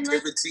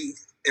negativity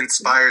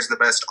inspires the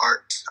best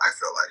art, I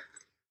feel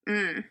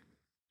like.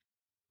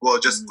 Well,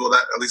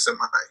 that, at least in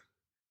my...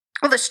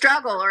 Well, the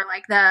struggle, or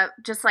like I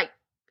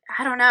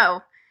don't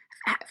know,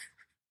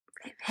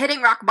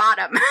 hitting rock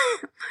bottom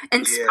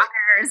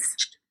inspires.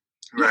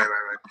 Right.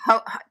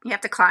 You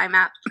have to climb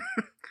up.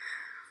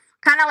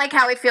 Kind of like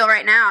how we feel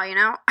right now,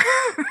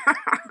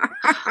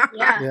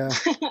 Yeah.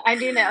 I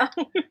do know.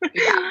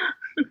 Yeah.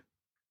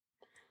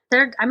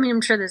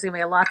 I'm sure there's going to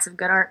be lots of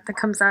good art that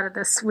comes out of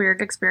this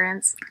weird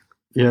experience.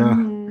 Yeah.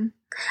 Mm-hmm.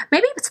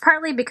 Maybe it's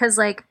partly because,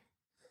 like,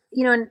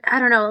 and I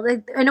don't know,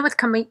 like, I know with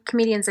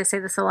comedians, they say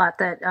this a lot,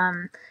 that,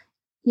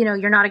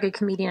 you're not a good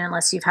comedian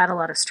unless you've had a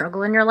lot of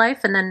struggle in your life.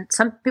 And then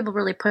some people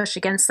really push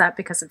against that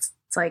because it's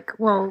like,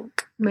 well,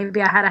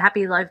 maybe I had a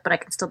happy life, but I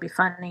can still be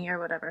funny or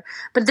whatever.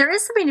 But there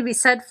is something to be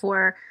said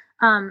for,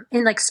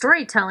 in like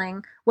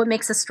storytelling, what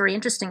makes a story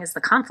interesting is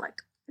the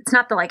conflict. It's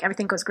not the like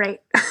everything goes great.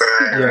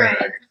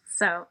 Right.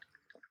 So.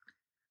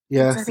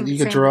 Yeah, so you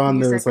could draw on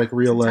those like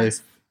real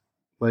life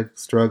like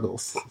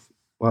struggles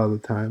a lot of the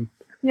time.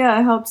 Yeah,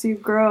 it helps you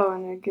grow,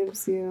 and it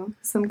gives you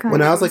some kind of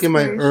When I was like in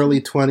my inspiration. early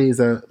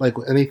 20s, like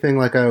anything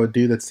like I would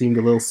do that seemed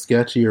a little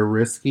sketchy or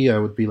risky, I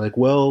would be like,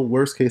 well,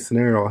 worst case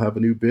scenario, I'll have a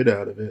new bit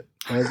out of it.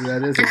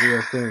 That is a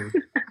real thing.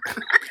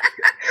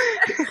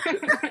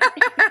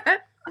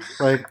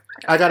 Like,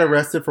 I got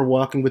arrested for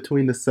walking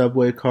between the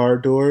subway car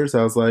doors.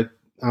 I was like,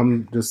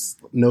 I'm just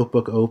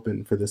notebook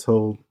open for this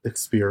whole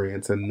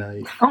experience at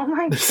night. Oh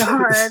my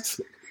God.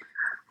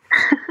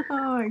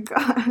 Oh my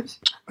gosh.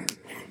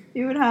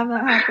 You would have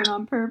that happen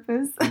on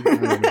purpose.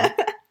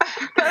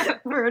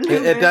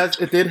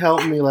 It did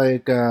help me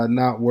like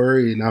not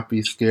worry, not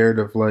be scared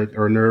of like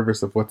or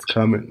nervous of what's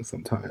coming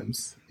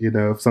sometimes.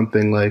 If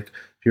something like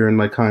if you're in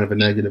like kind of a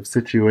negative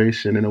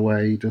situation in a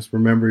way, you just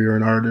remember you're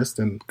an artist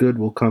and good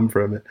will come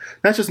from it.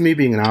 That's just me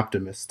being an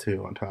optimist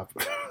too, on top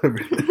of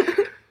everything.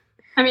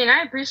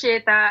 I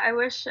appreciate that. I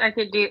wish I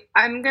could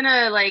I'm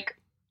gonna like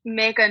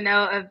make a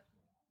note of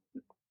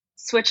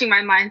switching my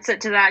mindset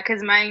to that,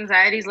 because my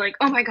anxiety is like,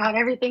 oh my God,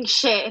 everything's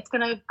shit, it's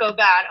gonna go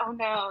bad, oh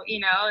no,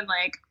 and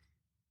like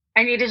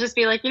I need to just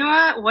be like, you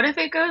know what if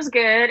it goes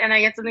good and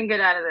I get something good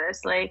out of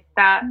this, like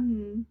that.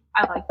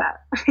 I like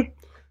that.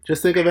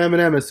 Just think of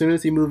Eminem. As soon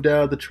as he moved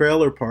out of the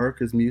trailer park,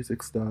 his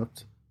music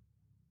stopped.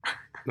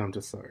 No, I'm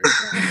just sorry.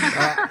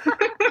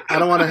 I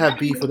don't want to have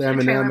beef with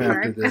Eminem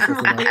Trailer after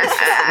park.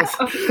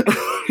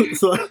 this.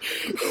 So-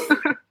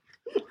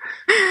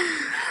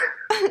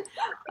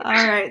 All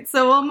right,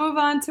 so we'll move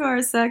on to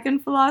our second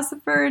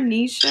philosopher,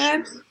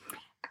 Nietzsche.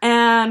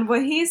 And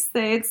what he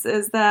states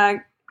is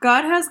that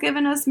God has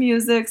given us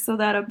music so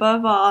that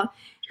above all,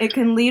 it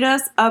can lead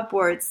us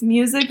upwards.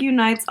 Music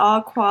unites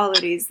all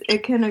qualities.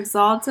 It can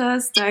exalt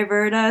us,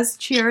 divert us,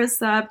 cheer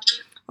us up,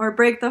 or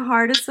break the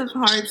hardest of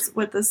hearts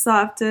with the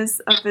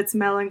softest of its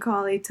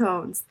melancholy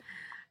tones.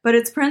 But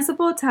its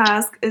principal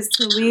task is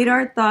to lead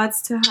our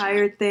thoughts to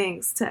higher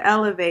things, to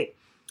elevate,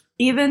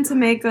 even to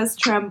make us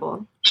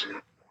tremble.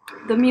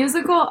 The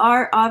musical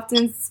art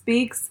often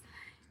speaks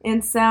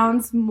in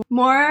sounds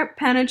more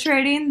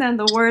penetrating than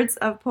the words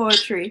of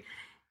poetry,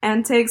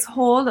 and takes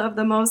hold of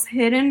the most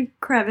hidden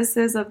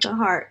crevices of the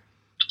heart.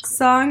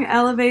 Song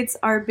elevates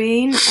our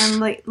being and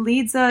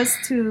leads us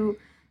to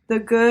the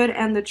good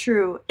and the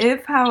true.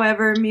 If,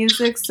 however,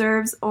 music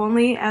serves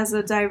only as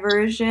a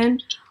diversion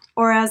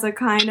or as a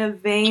kind of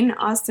vain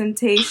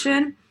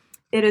ostentation,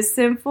 it is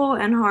sinful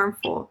and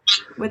harmful.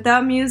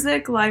 Without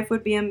music, life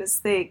would be a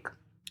mistake.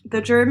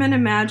 The German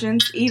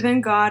imagines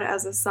even God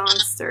as a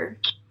songster.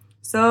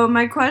 So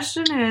my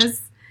question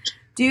is,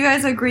 do you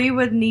guys agree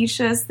with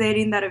Nietzsche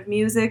stating that if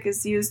music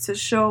is used to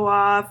show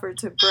off or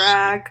to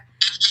brag,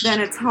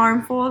 then it's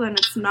harmful, then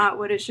it's not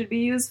what it should be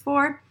used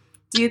for?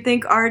 Do you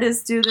think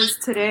artists do this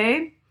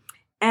today?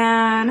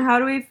 And how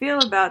do we feel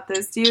about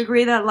this? Do you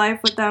agree that life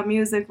without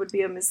music would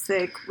be a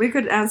mistake? We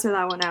could answer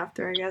that one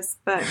after, I guess.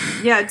 But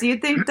yeah, do you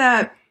think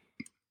that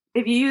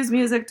if you use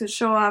music to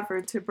show off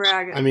or to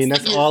brag... I mean,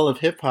 that's all of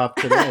hip-hop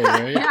today,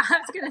 right? Yeah, I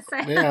was going to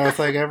say. Yeah, it's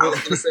like I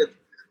was gonna say,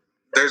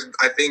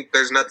 I think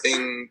there's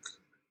nothing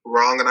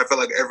wrong, and I feel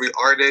like every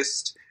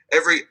artist, I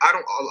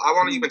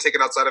want to even take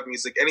it outside of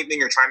music. Anything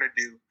you're trying to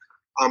do,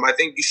 I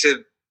think you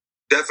should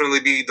definitely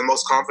be the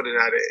most confident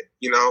at it.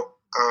 You know,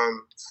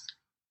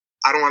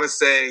 I don't want to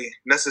say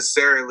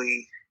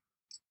necessarily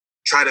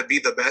try to be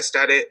the best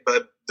at it,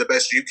 but the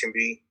best you can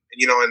be.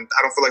 You know, and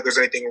I don't feel like there's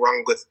anything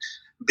wrong with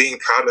being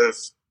proud of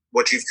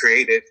what you've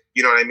created.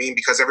 You know what I mean?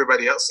 Because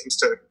everybody else seems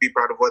to be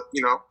proud of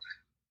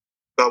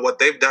about what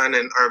they've done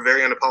and are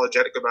very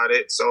unapologetic about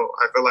it. So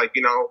I feel like,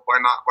 why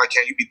not? Why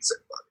can't you be the same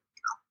about it?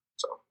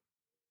 So.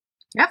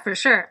 Yeah, for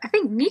sure. I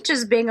think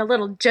Nietzsche's being a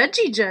little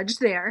judgy judge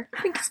there.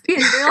 I think he's being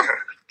real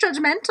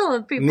judgmental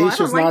of people.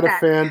 Nietzsche's I don't not like a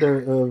fan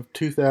of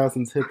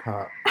 2000s hip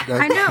hop.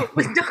 I know.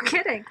 No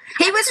kidding.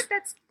 I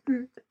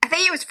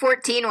think he was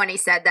 14 when he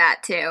said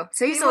that too.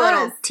 So he's He a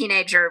little was.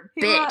 teenager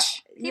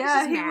bitch. He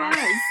was was.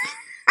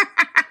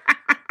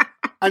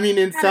 I mean,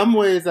 in some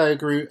ways, I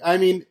agree. I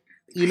mean,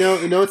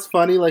 it's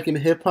funny. Like in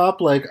hip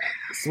hop, like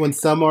when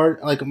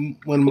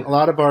when a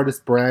lot of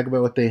artists brag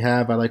about what they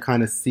have, I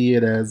kind of see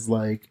it as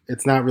like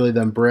it's not really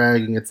them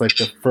bragging. It's like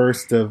the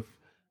first of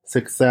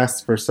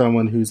success for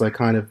someone who's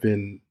kind of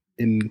been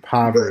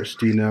impoverished.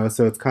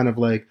 So it's kind of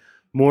like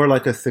more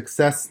like a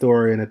success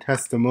story and a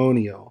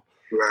testimonial.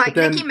 Like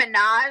Nicki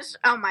Minaj,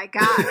 oh my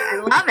god,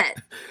 I love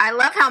it. I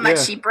love how much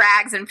she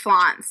brags and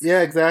flaunts.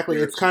 Yeah, exactly.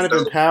 It's kind of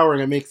empowering.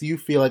 It makes you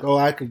feel like, oh,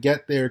 I could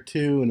get there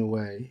too, in a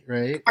way,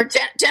 right? Or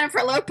Jennifer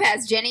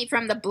Lopez, Jenny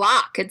from the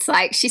Block. It's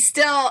like she's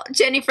still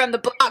Jenny from the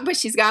Block, but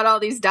she's got all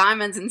these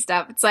diamonds and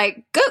stuff. It's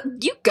like,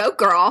 go,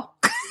 girl.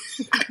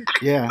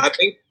 Yeah, I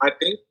think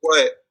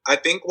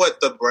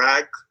what the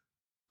brag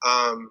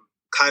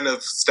kind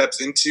of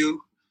steps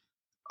into.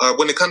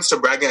 When it comes to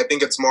bragging, I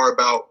think it's more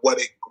about what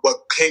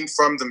came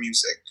from the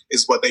music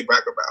is what they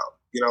brag about.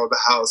 The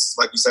house,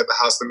 like you said, the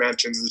house, the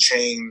mansions, the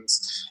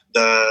chains,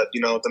 the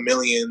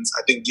millions.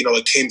 I think,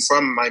 it came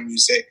from my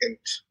music. And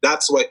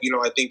that's what,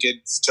 I think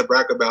it's to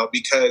brag about,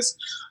 because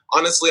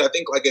honestly, I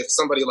think if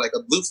somebody like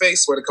a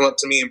Blueface were to come up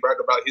to me and brag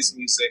about his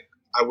music,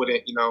 I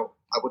wouldn't,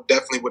 I would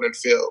definitely wouldn't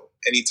feel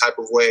any type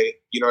of way.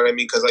 You know what I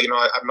mean? Because,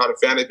 I'm not a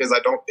fan of his. I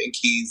don't think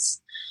he's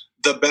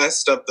the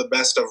best of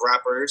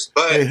rappers,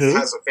 but he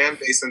has a fan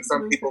base, and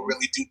some people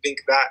really do think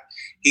that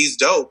he's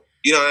dope.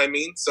 You know what I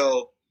mean?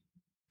 So,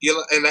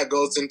 and that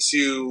goes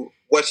into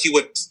I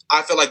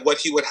feel like what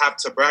he would have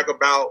to brag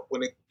about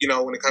when it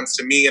comes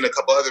to me and a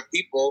couple other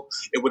people,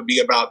 it would be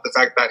about the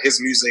fact that his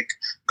music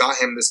got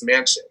him this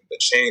mansion, the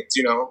chains,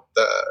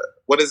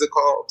 what is it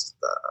called?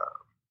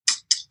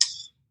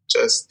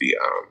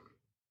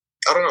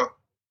 I don't know,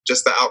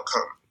 just the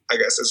outcome, I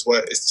guess, is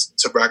what is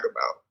to brag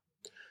about.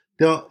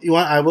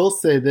 I will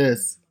say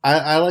this.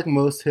 I like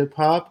most hip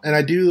hop, and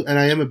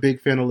I am a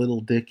big fan of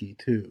Lil Dicky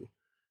too.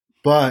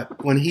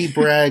 But when he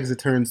brags, it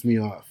turns me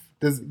off.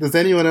 Does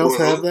anyone else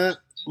have that?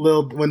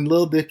 When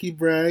Lil Dicky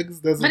brags,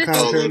 does it kind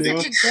of turn me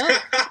off? It's a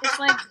joke. It's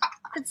like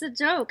it's a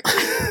joke.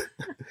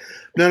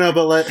 No,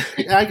 but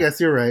I guess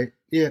you're right.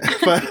 Yeah,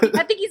 but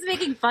I think he's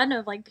making fun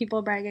of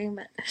people bragging,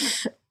 but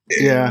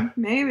yeah,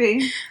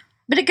 maybe.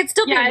 But it could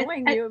still be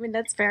annoying you. I mean,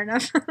 that's fair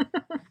enough.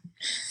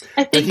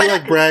 I think he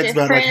brags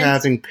about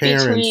having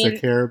parents that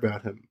care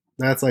about him.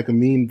 That's a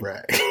mean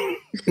brag.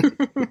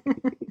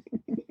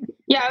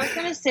 Yeah, I was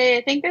gonna say,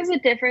 I think there's a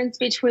difference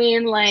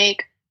between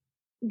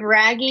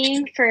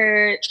bragging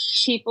for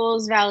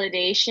people's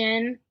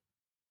validation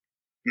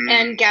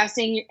and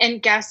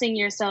gassing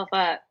yourself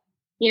up.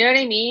 You know what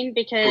I mean?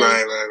 Because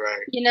right.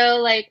 you know,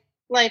 like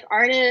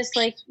artists,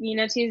 like, you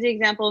know, to use the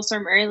examples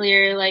from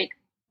earlier, like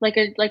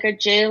a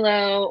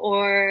J-Lo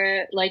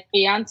or like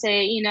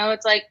Beyonce, you know,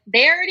 it's like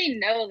they already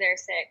know they're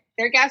sick.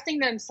 They're gassing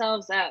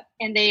themselves up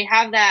and they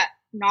have that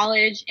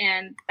knowledge,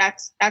 and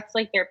that's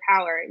like their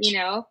power, you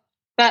know.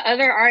 But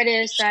other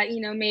artists that,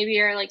 you know, maybe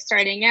are like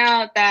starting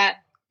out, that,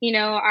 you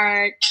know,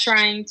 are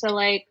trying to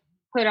like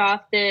put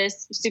off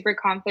this super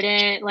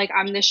confident, like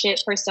I'm the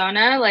shit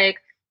persona, like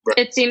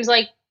it seems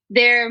like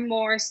they're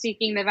more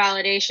seeking the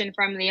validation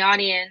from the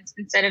audience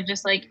instead of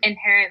just like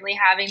inherently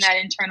having that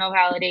internal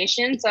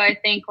validation. So I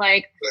think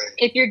like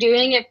if you're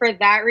doing it for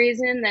that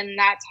reason, then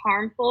that's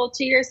harmful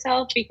to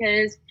yourself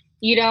because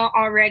you don't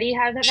already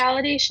have that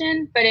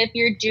validation. But if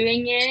you're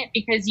doing it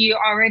because you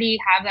already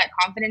have that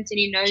confidence and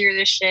you know you're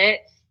the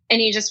shit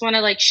and you just want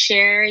to like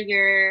share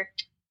your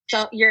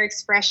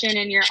expression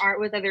and your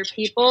art with other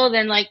people,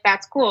 then like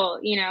that's cool,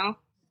 you know.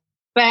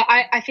 But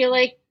I feel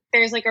like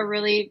there's like a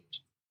really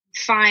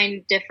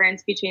fine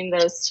difference between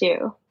those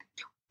two.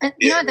 And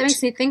you know what that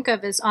makes me think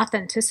of is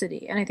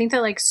authenticity. And I think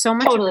that like so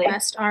much of the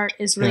best art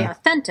is really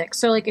authentic.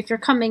 So like if you're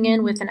coming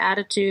in with an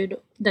attitude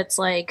that's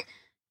like,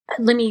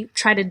 let me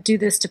try to do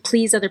this to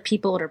please other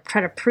people or try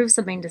to prove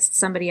something to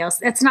somebody else,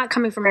 it's not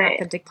coming from an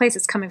authentic place.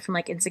 It's coming from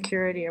like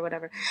insecurity or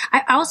whatever.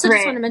 I also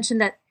just want to mention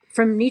that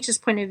from Nietzsche's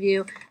point of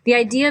view, the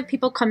idea of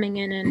people coming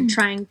in and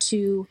trying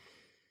to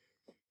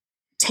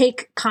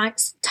take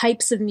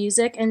types of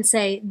music and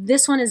say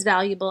this one is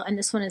valuable and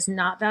this one is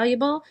not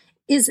valuable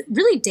is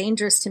really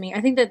dangerous to me.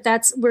 I think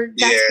that's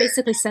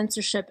basically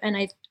censorship. And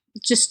I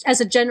just,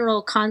 as a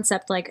general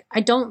concept, like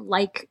I don't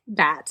like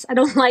that. I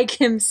don't like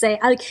him say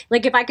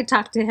like if I could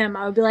talk to him,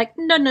 I would be like,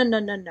 no.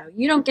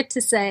 You don't get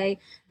to say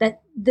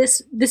that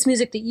this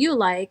music that you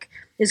like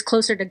is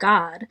closer to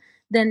God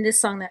than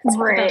this song that's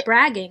about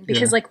bragging,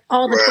 because like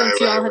all the points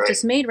you all have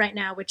just made right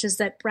now, which is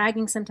that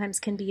bragging sometimes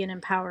can be an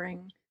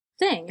empowering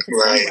thing if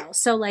it's done well.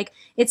 So like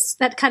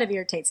that kind of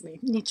irritates me,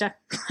 Nietzsche.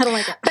 I don't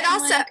like it. But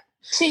also,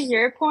 to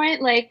your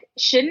point, like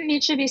shouldn't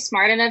Nietzsche be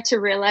smart enough to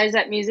realize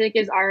that music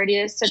is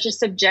already such a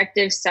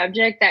subjective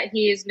subject that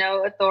he is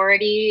no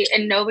authority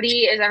and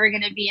nobody is ever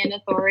going to be an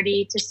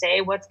authority to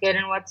say what's good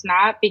and what's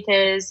not,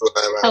 because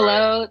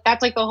hello,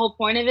 that's like the whole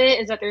point of it,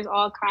 is that there's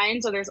all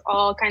kinds, so there's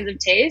all kinds of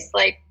tastes.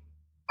 Like,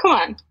 come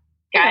on,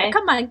 guy. Yeah,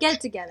 come on, get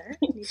it together,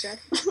 Nietzsche.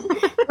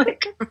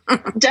 Like,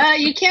 duh,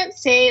 you can't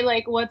say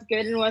like what's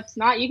good and what's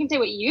not. You can say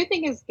what you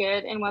think is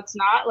good and what's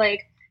not.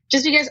 Like,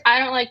 just because I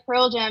don't like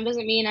Pearl Jam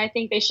doesn't mean I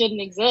think they shouldn't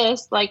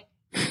exist. Like,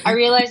 I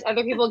realize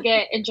other people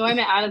get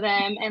enjoyment out of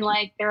them and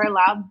like they're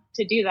allowed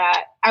to do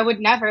that. I would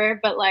never,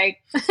 but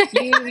like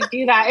you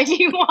do that if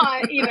you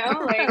want, you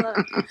know? Like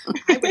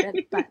I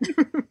wouldn't, but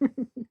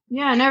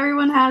yeah, and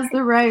everyone has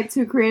the right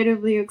to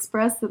creatively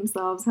express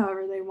themselves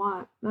however they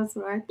want. That's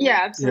what I think. Yeah,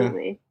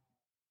 absolutely.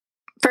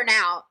 For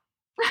now.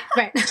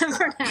 Right. For now.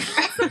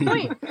 That's the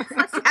point.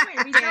 That's the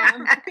point. We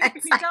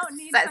don't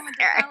need someone to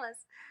tell us.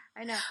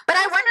 I know. But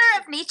I wonder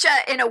if Nietzsche,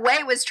 in a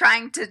way, was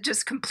trying to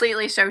just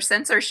completely show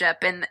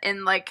censorship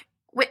in like,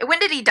 when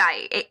did he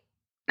die?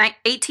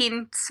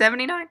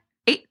 1879?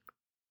 It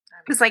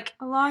was like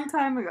a long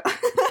time ago.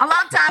 A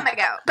long time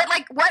ago. But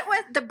like, what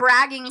was the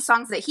bragging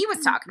songs that he was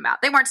talking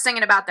about? They weren't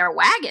singing about their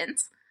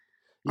wagons.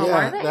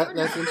 Yeah,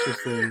 that's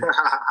interesting.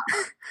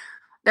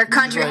 Their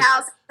country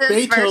houses.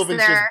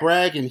 Beethoven's just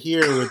bragging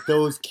here with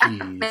those keys. I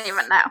don't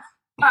even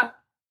know.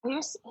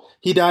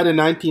 He died in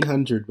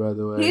 1900, by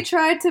the way. He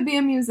tried to be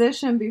a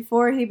musician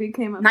before he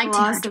became a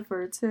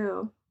philosopher,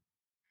 too.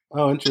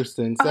 Oh,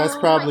 interesting. So that's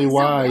probably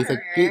why. He's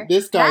like,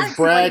 this guy's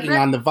bragging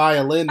on the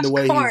violin the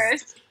way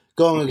he's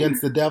going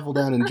against the devil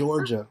down in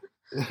Georgia.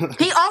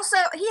 He also,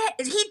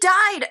 he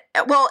died,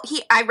 well,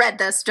 I read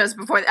this just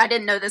before, I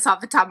didn't know this off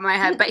the top of my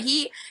head, but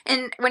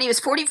when he was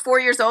 44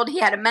 years old, he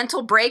had a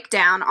mental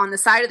breakdown on the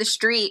side of the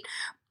street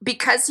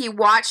because he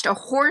watched a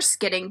horse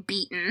getting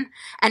beaten,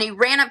 and he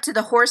ran up to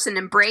the horse and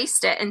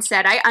embraced it and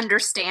said, "I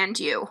understand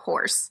you,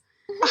 horse."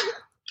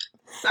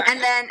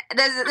 And then,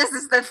 this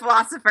is the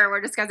philosopher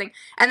we're discussing,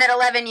 and then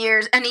 11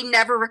 years, and he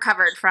never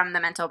recovered from the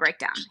mental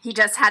breakdown. He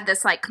just had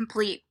this, like,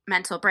 complete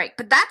mental break.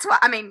 But that's what,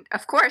 I mean,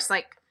 of course,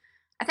 like,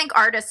 I think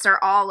artists are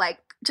all,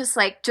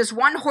 just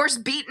one horse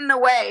beaten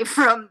away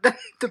from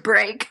the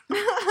break.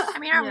 I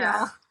mean, aren't we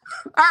all?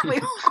 Aren't we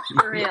all?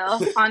 For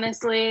real,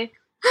 honestly.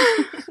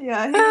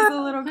 Yeah, he was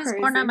a little crazy. He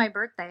was born on my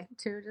birthday,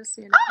 too, just,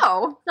 you know.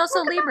 Oh! He's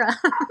also Libra.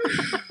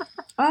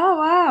 Oh,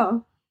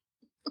 wow.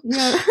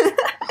 Yeah.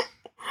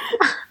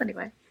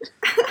 Anyway.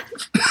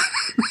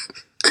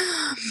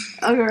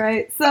 All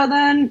right, so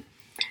then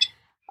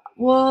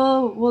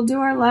we'll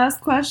do our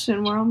last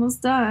question. We're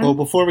almost done. Well,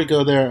 before we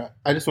go there,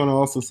 I just want to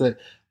also say,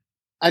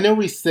 I know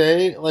we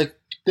say like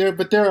there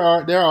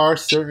are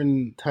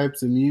certain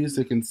types of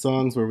music and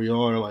songs where we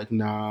all are like,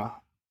 nah.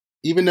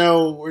 Even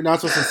though we're not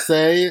supposed to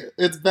say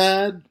it's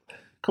bad,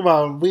 come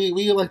on, we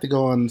like to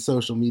go on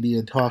social media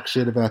and talk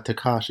shit about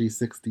Tekashi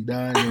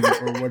 69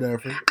 or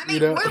whatever. I mean, you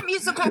know? We're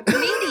musical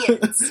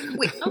comedians.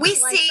 We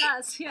see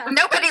us, yeah.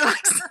 Nobody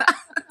likes us.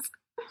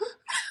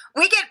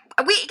 we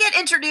get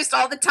introduced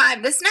all the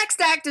time. This next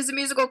act is a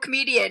musical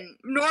comedian.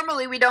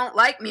 Normally we don't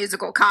like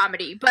musical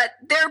comedy, but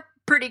they're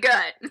pretty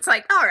good. It's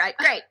like, all right,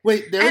 great.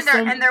 Wait,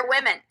 and they're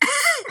women.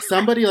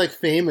 Somebody like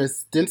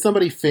famous, didn't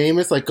somebody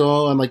famous like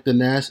go on like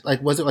the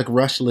like was it like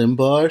Rush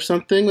Limbaugh or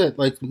something that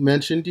like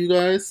mentioned you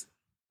guys?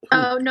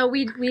 Oh no,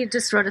 we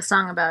just wrote a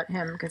song about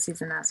him because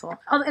he's an asshole.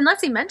 Oh, unless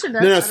he mentioned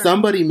us. No,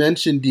 somebody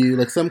mentioned you,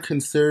 like some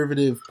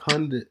conservative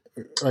pundit,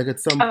 like at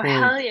some point.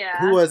 Hell yeah.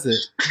 Who was it?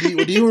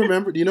 Do you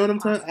remember? Do you know what I'm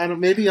talking? I don't.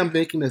 Maybe I'm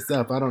making this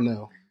up. I don't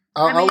know.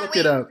 I'll look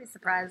it up. I'd be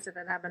surprised if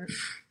it happened.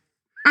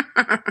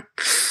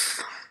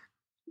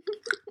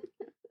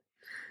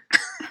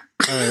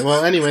 All right.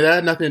 Well, anyway, that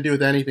had nothing to do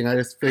with anything. I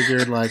just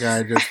figured like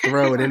I'd just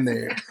throw it in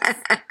there.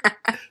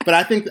 But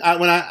I think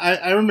when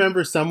I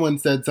remember someone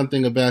said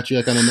something about you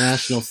like on a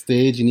national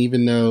stage, and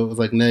even though it was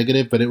like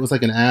negative, but it was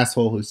like an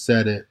asshole who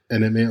said it,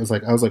 and it was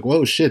like I was like,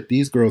 whoa, shit,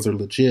 these girls are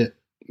legit.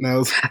 And I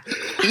was,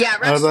 yeah,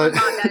 Rush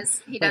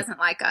Limbaugh he doesn't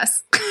like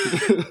us,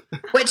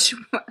 which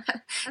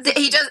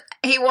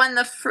he won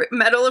the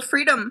Medal of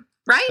Freedom,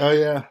 right? Oh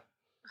yeah,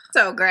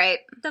 so great.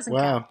 Doesn't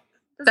wow. Count.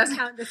 Doesn't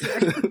count this year.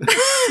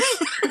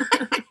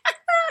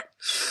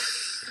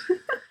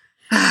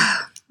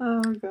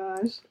 Oh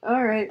gosh.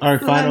 All right. Our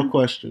final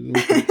question.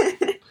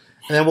 And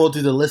then we'll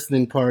do the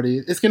listening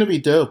party. It's gonna be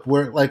dope.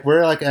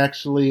 We're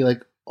actually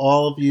like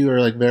all of you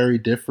are like very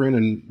different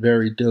and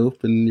very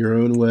dope in your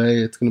own way.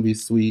 It's gonna be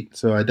sweet.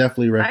 So I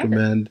definitely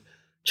recommend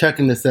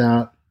checking this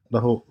out.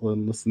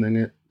 Listening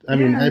it. I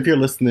mean, if you're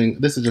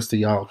listening, this is just to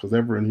y'all because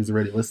everyone who's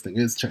already listening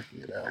is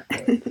checking it out.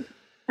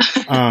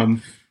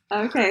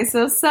 But, okay,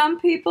 so some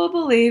people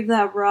believe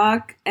that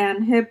rock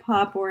and hip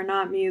hop were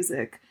not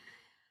music.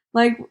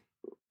 Like,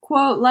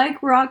 quote,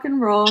 like rock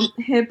and roll,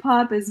 hip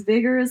hop is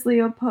vigorously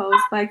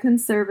opposed by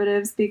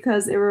conservatives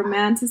because it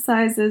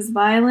romanticizes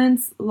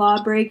violence,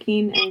 law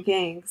breaking, and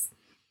gangs.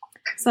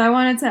 So I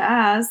wanted to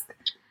ask,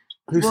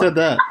 who said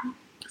that?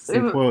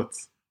 Some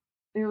quotes.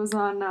 It was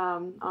on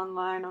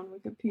online on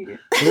Wikipedia.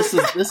 This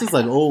is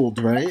like old,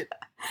 right?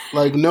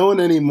 Like no one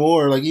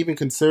anymore. Like even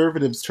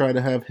conservatives try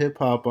to have hip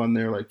hop on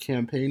their like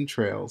campaign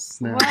trails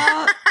now.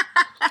 Well,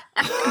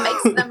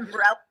 makes them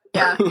relevant.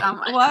 Yeah.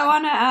 Well, I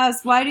want to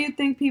ask, why do you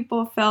think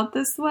people felt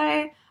this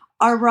way?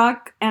 Are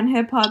rock and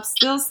hip hop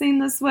still seen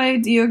this way?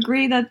 Do you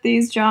agree that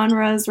these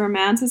genres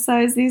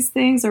romanticize these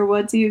things, or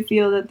what do you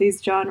feel that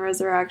these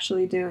genres are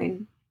actually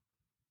doing?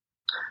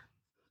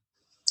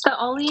 The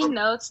only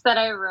notes that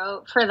I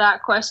wrote for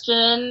that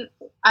question,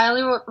 I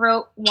only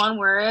wrote one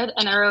word,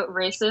 and I wrote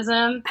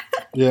racism.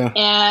 Yeah.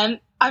 And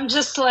I'm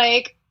just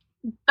like,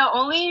 the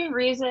only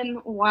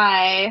reason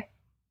why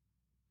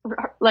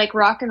like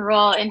rock and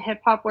roll and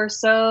hip hop were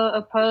so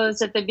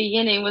opposed at the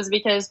beginning was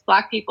because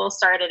Black people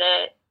started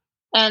it.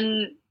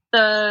 And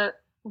the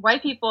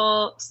white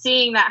people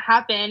seeing that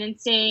happen and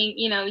seeing,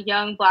 you know,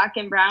 young Black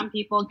and brown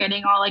people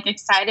getting all like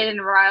excited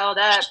and riled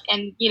up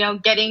and, you know,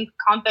 getting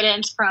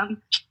confidence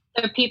from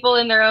the people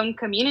in their own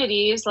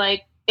communities,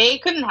 like they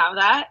couldn't have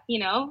that, you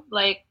know,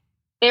 like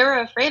they were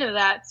afraid of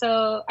that.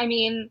 So, I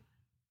mean,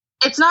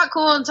 it's not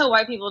cool until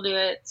white people do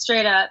it,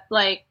 straight up.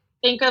 Like,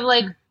 think of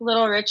like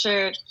Little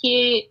Richard.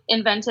 He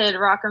invented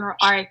rock and roll,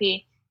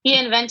 R.I.P. He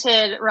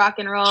invented rock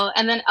and roll,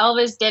 and then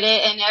Elvis did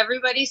it, and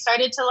everybody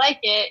started to like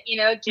it. You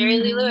know, Jerry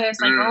Lee Lewis,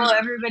 like, oh,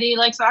 everybody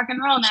likes rock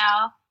and roll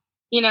now.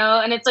 You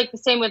know, and it's like the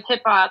same with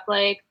hip hop.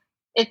 Like,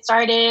 it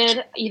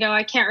started, you know,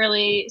 I can't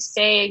really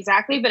say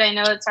exactly, but I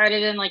know it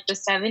started in like the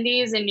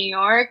 70s in New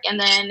York, and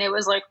then it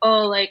was like,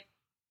 oh, like,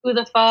 who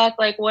the fuck?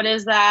 Like, what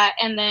is that?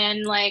 And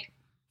then like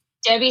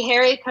Debbie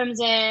Harry comes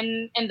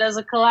in and does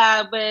a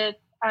collab with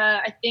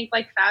I think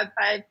like Fab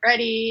Five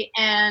Freddy,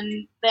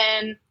 and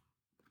then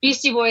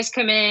Beastie Boys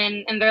come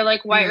in and they're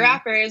like white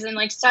rappers, and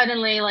like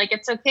suddenly like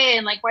it's okay,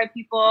 and like white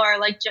people are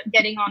like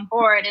getting on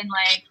board, and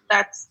like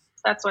that's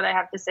what I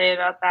have to say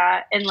about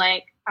that. And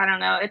like I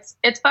don't know,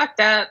 it's fucked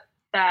up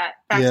that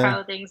that's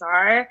how things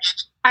are.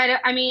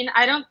 I mean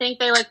I don't think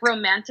they like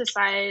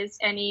romanticize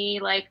any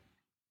like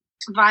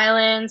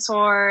violence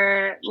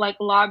or like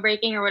law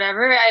breaking or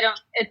whatever.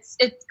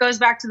 It goes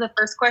back to the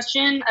first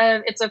question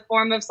of it's a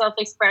form of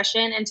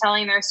self-expression and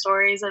telling their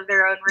stories of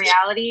their own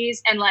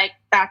realities, and like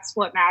that's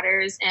what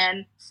matters.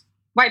 And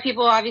white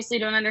people obviously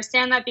don't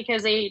understand that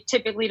because they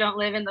typically don't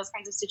live in those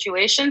kinds of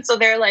situations, so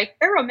they're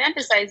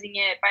romanticizing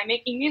it by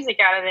making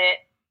music out of it.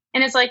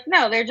 And it's like,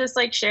 no, they're just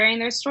like sharing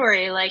their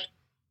story. Like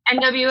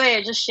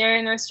NWA just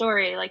sharing their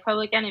story, like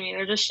Public Enemy,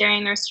 they're just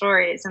sharing their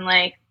stories. And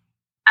like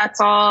that's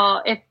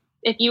all.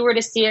 If you were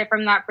to see it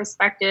from that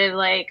perspective,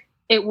 like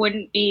it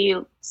wouldn't be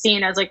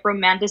seen as like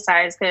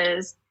romanticized,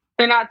 because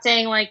they're not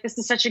saying like this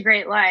is such a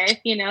great life,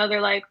 you know. They're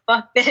like,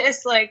 fuck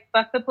this, like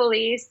fuck the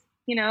police,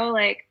 you know,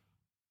 like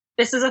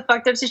this is a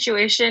fucked up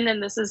situation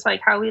and this is like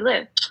how we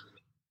live.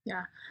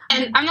 Yeah.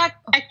 And I'm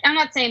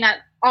not saying that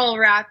all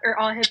rap or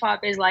all hip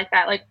hop is like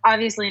that, like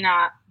obviously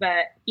not,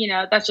 but you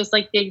know, that's just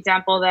like the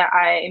example that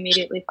I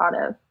immediately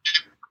thought of.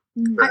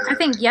 I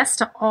think yes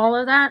to all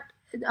of that.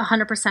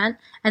 100%.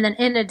 And then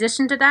in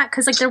addition to that,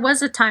 because like there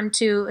was a time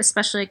too,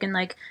 especially like in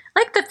like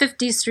the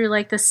 50s through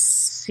like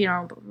this, you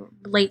know,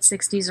 late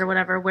 60s or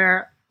whatever,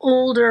 where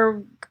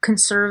older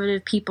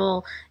conservative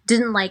people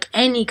didn't like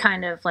any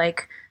kind of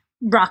like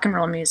rock and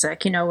roll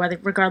music, you know, whether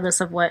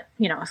regardless of what,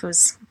 you know, if it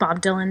was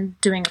Bob Dylan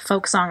doing a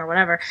folk song or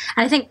whatever.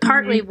 And I think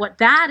partly what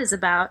that is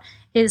about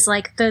is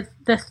like the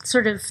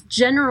sort of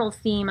general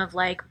theme of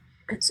like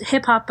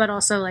hip hop, but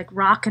also like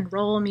rock and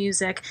roll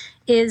music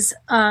is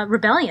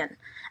rebellion.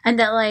 And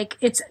that like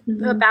it's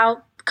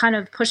about kind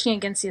of pushing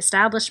against the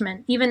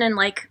establishment, even in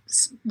like,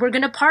 we're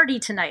going to party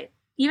tonight.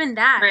 Even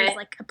that is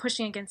like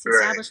pushing against the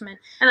establishment.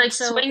 And like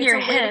swing your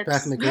hips.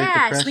 Back in the Great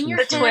Depression. Swing your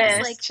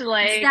hips.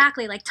 Like,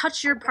 exactly. Like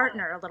touch your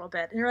partner a little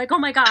bit. And you're like, oh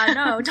my God,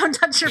 no, don't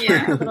touch your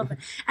partner a little bit.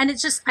 And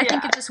it's just, I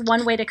think it's just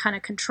one way to kind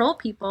of control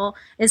people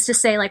is to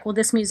say like, well,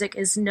 this music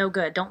is no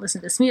good. Don't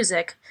listen to this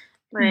music.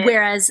 Right.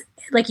 Whereas,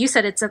 like you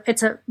said, it's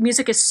a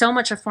music is so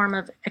much a form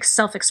of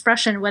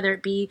self-expression, whether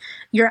it be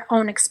your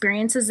own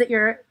experiences that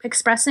you're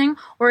expressing,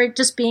 or it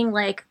just being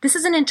like, this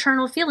is an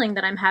internal feeling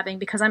that I'm having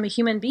because I'm a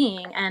human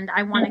being and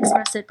I want to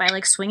express it by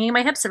like swinging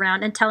my hips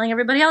around and telling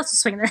everybody else to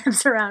swing their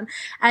hips around,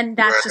 and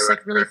that's just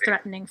like really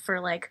threatening for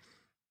like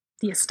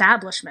the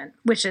establishment,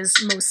 which is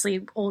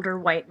mostly older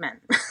white men.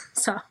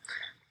 So,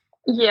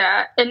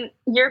 yeah, and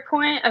your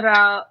point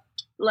about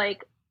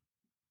like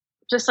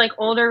just like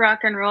older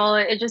rock and roll,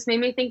 it just made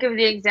me think of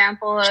the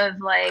example of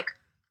like,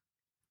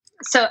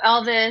 so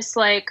Elvis,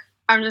 like,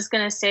 I'm just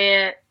going to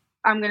say it,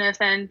 I'm going to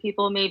offend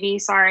people maybe,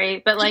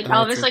 sorry, but like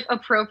Elvis like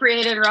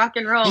appropriated rock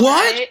and roll.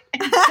 What? Right?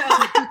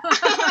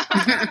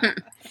 So,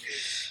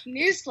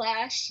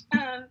 newsflash.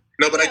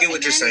 No, but I get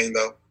what you're saying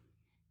though.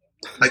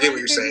 I get what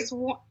you're saying.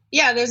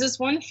 There's this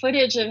one piece of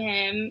footage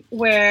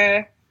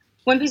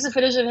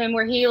of him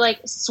where he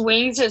like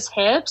swings his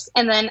hips,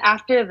 and then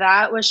after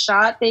that was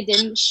shot, they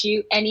didn't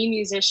shoot any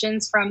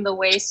musicians from the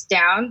waist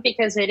down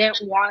because they didn't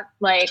want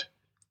like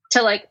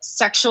to like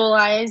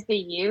sexualize the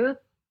youth,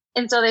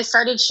 and so they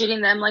started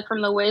shooting them like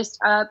from the waist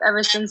up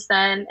ever since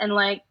then. And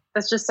like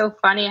that's just so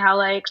funny how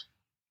like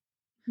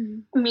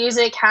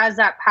music has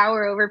that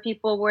power over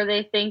people where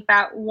they think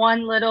that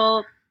one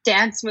little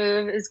dance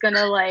move is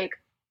gonna like,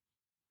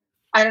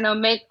 I don't know,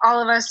 make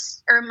all of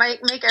us, or might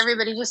make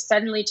everybody just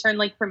suddenly turn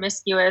like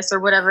promiscuous or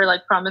whatever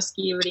like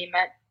promiscuity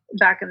meant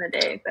back in the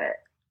day.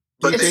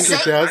 Do you think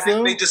it does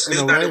though? They just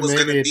knew that it was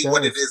going to be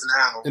what it is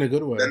now. In a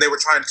good way. And they were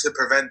trying to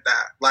prevent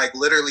that. Like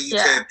literally you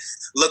can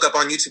look up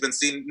on YouTube and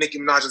see Nicki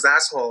Minaj's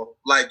asshole,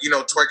 like, you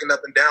know, twerking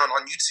up and down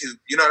on YouTube.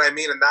 You know what I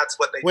mean? And that's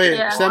what they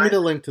Wait, send me the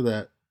link to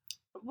that.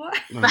 What?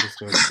 No, I'm just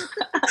kidding.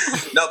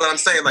 No, but I'm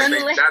saying like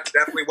that's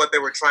definitely what they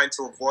were trying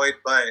to avoid,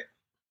 but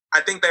I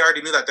think they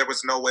already knew that there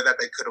was no way that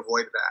they could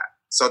avoid that.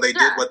 So they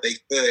did what they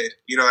could,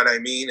 you know what I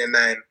mean? And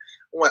then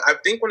I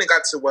think when it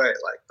got to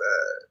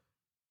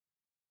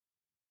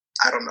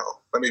I don't know.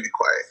 Let me be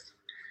quiet.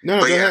 No,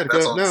 but go ahead.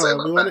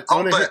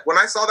 But when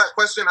I saw that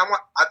question, I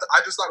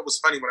just thought it was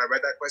funny when I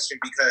read that question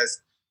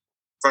because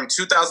from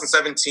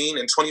 2017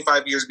 and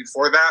 25 years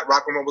before that,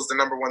 rock and roll was the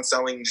number one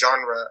selling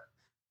genre.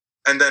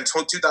 And then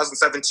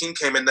 2017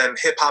 came, and then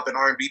hip hop and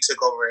R&B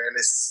took over, and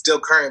it's still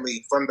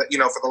currently for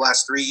the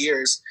last 3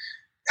 years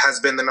has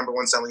been the number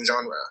one selling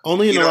genre.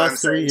 Only in the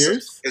last 3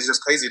 years? It's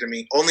just crazy to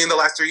me. Only in the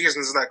last 3 years,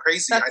 and isn't that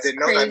crazy? That's I didn't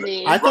know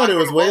crazy. that. I thought it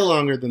was way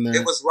longer than that.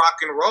 It was rock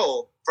and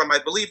roll from, I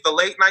believe, the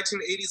late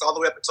 1980s all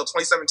the way up until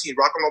 2017.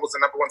 Rock and roll was the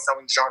number one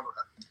selling genre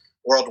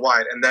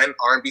worldwide, and then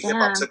R&B hip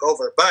hop took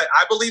over. But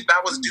I believe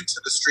that was due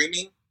to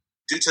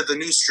the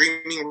new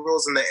streaming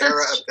rules in the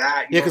era of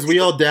that. Yeah, because we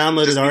all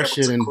downloaded our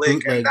shit and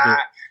bootlegged it.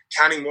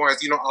 Counting more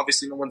as,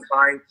 obviously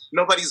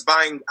nobody's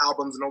buying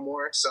albums no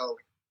more. So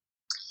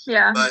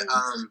yeah, but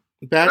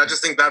I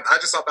just think that I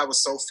just thought that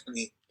was so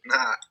funny.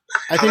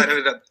 I think that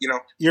ended up,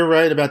 you're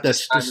right about that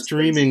the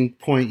streaming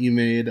point you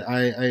made.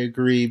 I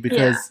agree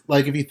because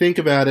like if you think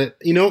about it,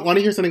 want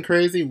to hear something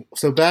crazy?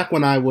 So back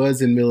when I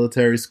was in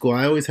military school,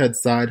 I always had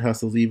side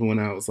hustles even when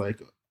I was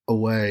like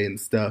away and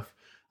stuff.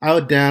 I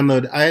would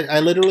download. I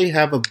literally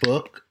have a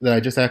book that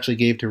I just actually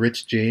gave to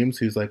Rich James,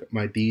 who's like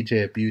my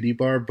DJ at Beauty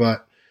Bar.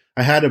 But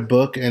I had a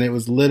book, and it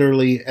was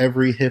literally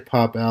every hip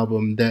hop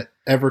album that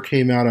ever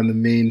came out on the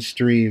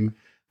mainstream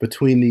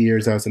between the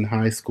years I was in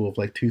high school, of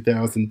like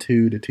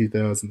 2002 to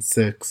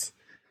 2006.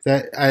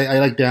 That I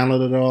like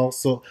downloaded it all.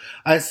 So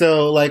I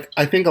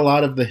think a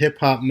lot of the hip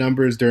hop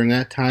numbers during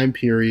that time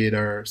period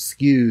are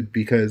skewed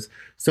because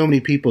so many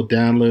people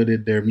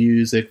downloaded their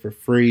music for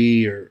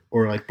free or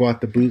like bought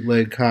the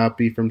bootleg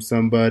copy from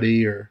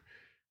somebody or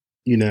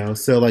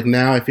so like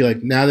now I feel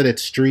like now that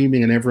it's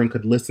streaming and everyone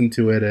could listen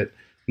to it at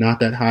not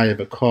that high of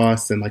a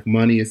cost and like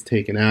money is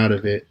taken out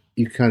of it,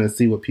 you kind of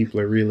see what people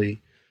are really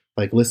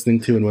like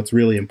listening to and what's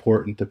really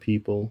important to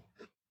people.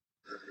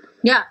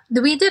 Yeah,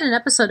 we did an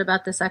episode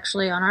about this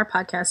actually on our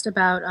podcast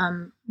about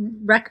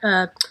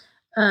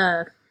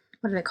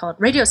what do they call it?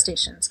 Radio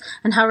stations,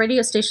 and how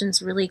radio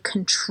stations really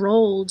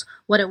controlled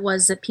what it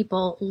was that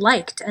people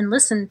liked and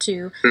listened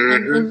to.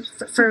 And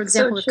for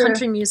example, with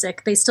country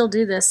music, they still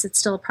do this. It's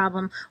still a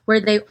problem where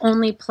they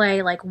only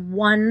play like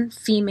one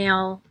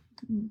female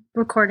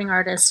recording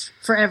artists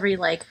for every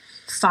like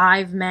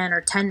 5 men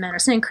or 10 men or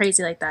something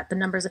crazy like that. The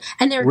numbers,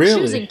 and they're Really?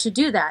 choosing to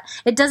do that.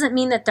 It doesn't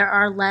mean that there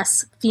are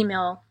less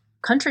female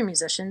country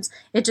musicians.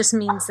 It just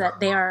means that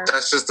they are.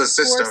 That's just the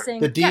system. Forcing,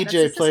 The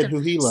DJ that's played system. who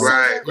he liked.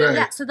 Right, Yeah. right.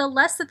 Yeah, so the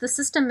less that the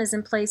system is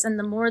in place and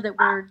the more that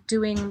we're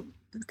doing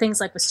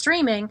things like with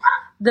streaming,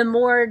 the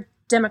more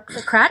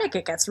democratic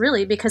it gets,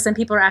 really, because then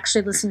people are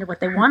actually listening to what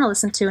they want to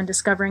listen to and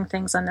discovering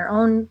things on their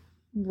own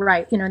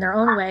right, in their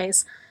own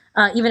ways.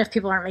 Even if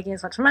people aren't making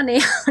as much money,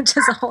 which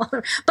is a whole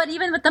other. But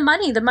even with the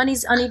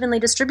money's unevenly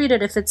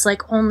distributed if it's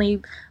like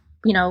only,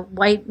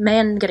 white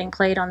men getting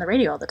played on the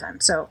radio all the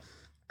time. So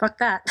fuck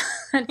that.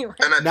 Anyway.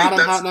 And I Not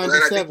think on Hot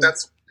 97.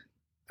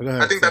 Go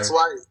ahead, I think that's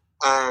why,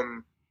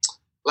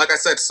 like I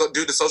said, so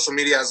due to social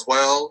media as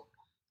well,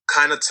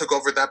 kind of took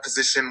over that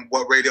position,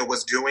 what radio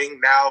was doing.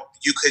 Now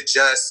you could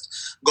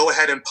just go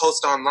ahead and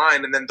post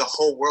online and then the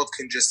whole world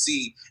can just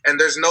see. And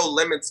there's no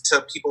limits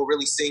to people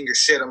really seeing your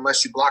shit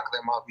unless you block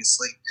them,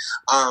 obviously.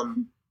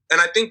 And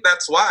I think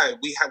that's why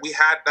we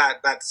had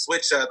that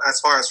switch as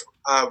far as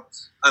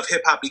of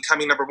hip-hop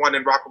becoming number one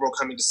and rock and roll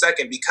coming to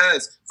second,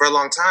 because for a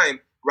long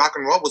time, rock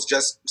and roll was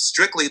just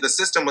strictly, the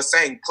system was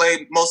saying,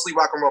 play mostly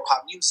rock and roll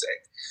pop music.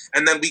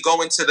 And then we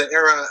go into the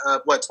era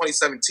of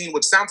 2017,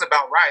 which sounds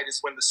about right, is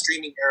when the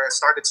streaming era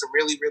started to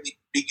really, really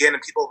begin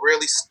and people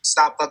really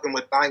stopped fucking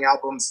with buying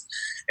albums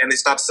and they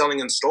stopped selling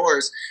in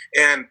stores.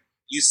 And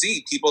you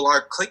see people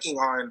are clicking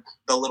on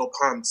the Lil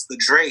Pumps, the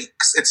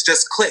Drakes. It's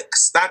just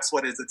clicks. That's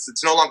what it is.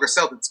 It's no longer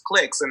sales, it's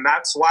clicks. And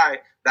that's why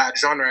that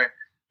genre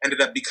ended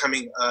up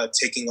becoming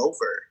taking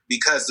over,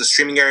 because the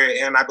streaming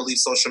area and I believe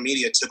social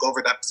media took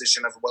over that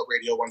position of what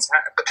radio once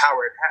had, the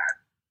power it had.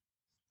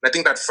 And I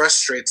think that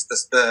frustrates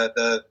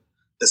the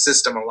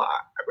system a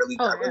lot. I really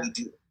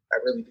do.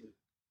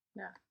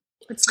 Yeah.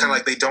 It's kind of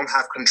like they don't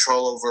have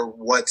control over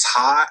what's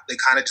hot. They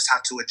kind of just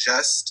have to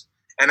adjust.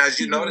 And as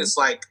you notice,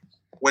 like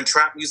when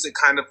trap music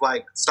kind of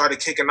like started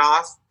kicking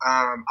off,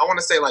 I want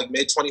to say like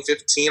mid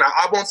 2015.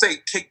 I won't say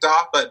kicked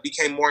off, but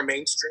became more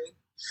mainstream.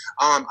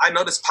 I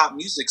noticed pop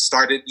music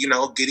started,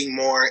 getting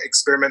more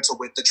experimental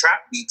with the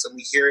trap beats, and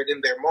we hear it in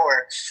there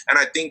more. And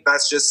I think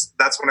that's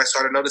when I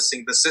started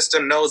noticing the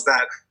system knows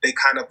that they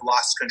kind of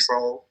lost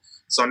control.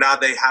 So now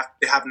they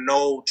have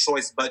no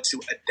choice but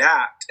to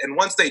adapt. And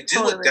once they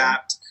do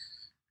adapt,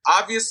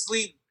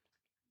 obviously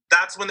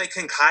that's when they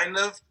can kind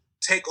of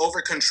take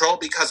over control,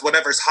 because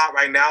whatever's hot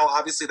right now,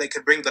 obviously they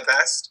could bring the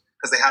best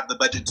because they have the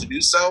budget to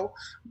do so.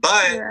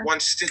 But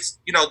once shit's,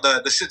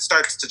 the shit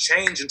starts to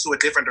change into a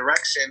different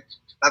direction,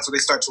 that's when they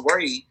start to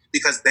worry,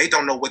 because they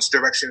don't know which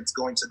direction it's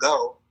going to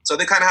go. So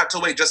they kind of have to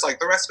wait just like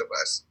the rest of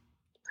us.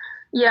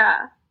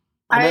 Yeah.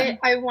 I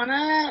want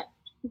to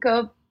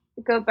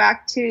go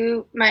back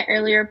to my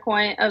earlier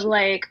point of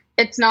like,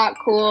 it's not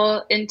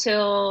cool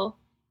until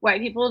white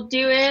people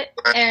do it.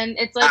 And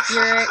it's like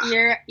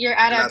your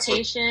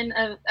adaptation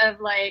of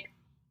like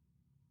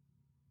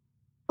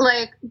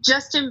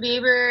Justin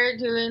Bieber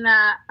doing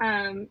that,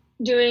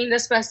 doing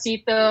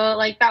Despacito,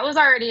 like that was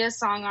already a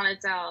song on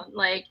its own.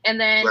 Like, and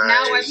then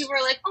now white people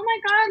are like, oh my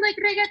God, like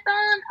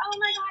reggaeton. Oh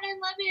my God, I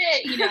love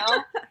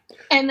it.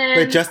 And then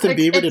wait, Justin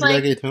Bieber did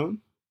like, reggaeton?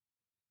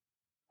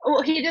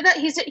 Well, he did that.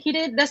 He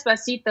did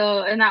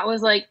Despacito, and that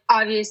was like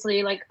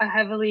obviously like a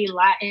heavily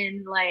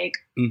Latin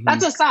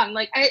that's a song.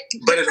 But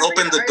it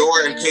opened the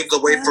door and paved the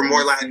way for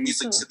more Latin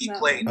music to be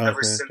played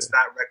ever since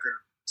that record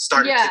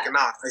started kicking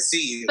off. I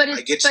see you.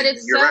 I get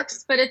you. You're right.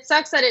 But it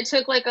sucks that it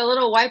took like a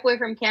little white boy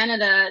from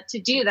Canada to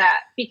do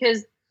that,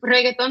 because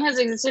reggaeton has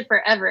existed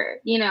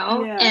forever,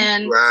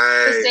 and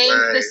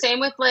the same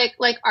with like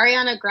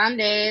Ariana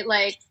Grande.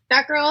 Like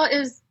that girl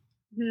is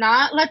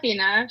not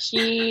Latina.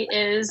 She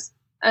is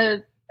a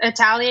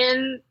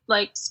Italian,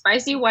 like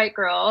spicy white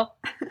girl,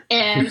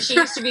 and she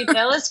used to be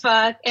pale as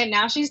fuck, and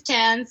now she's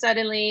tan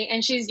suddenly,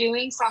 and she's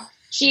doing song.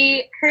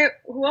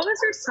 What was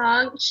her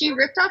song? She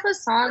ripped off a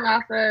song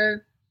off of,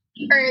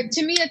 or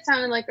to me it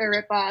sounded like a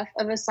ripoff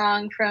of a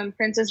song from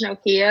Princess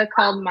Nokia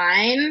called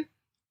Mine.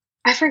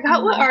 I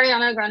forgot what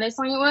Ariana Grande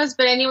song it was,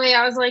 but anyway,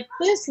 I was like,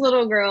 this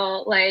little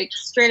girl, like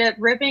straight up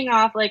ripping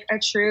off like a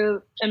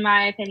true, in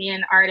my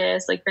opinion,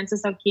 artist, like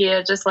Princess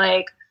Nokia, just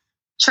like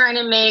trying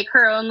to make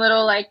her own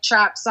little like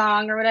trap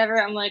song or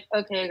whatever. I'm like,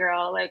 okay,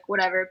 girl, like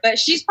whatever. But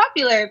she's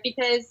popular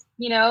because,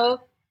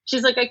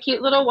 she's like a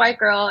cute little white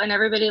girl and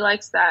everybody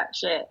likes that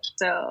shit.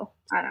 So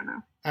I don't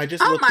know. I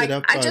just looked it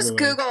up. I just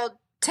Googled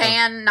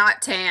tan,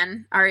 not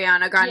tan,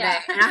 Ariana Grande,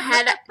 and I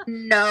had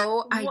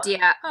no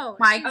idea. Oh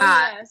my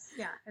God.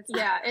 Yes.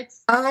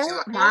 It's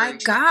oh my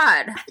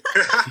God.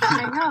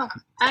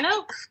 I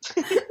know.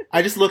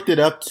 I just looked it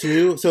up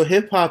too. So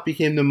hip hop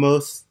became the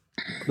most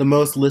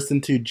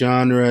listened to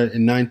genre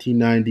in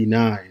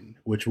 1999,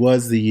 which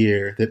was the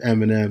year that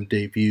Eminem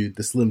debuted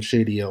the Slim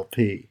Shady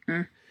LP.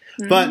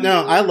 But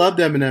no, I loved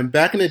Eminem.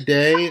 Back in the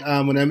day,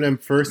 when Eminem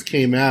first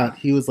came out,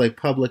 he was like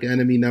Public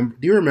Enemy number.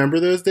 Do you remember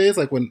those days?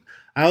 Like when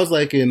I was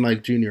like in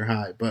like junior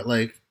high, but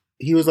like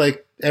he was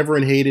like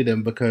everyone hated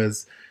him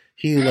because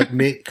he like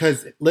made,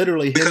 because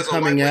literally him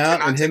coming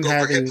out and him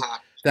having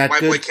that white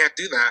good. boy can't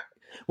do that.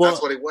 Well,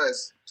 That's what it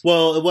was.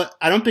 Well, what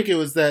I don't think it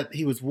was that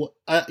he was.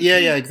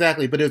 Yeah,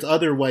 exactly. But it was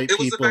other white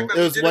people. It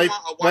was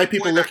white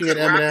people looking at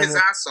Eminem. His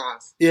ass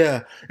off.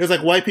 Yeah, it was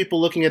like white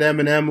people looking at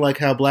Eminem like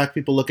how black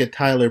people look at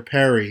Tyler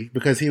Perry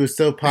because he was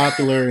so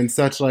popular in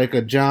such like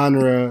a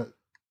genre.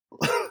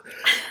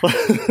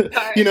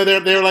 You know,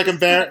 they're like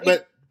embarrassed,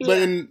 but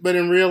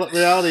in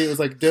reality, it was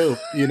like dope.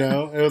 You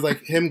know, it was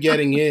like him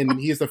getting in.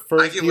 He's the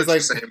first. He's like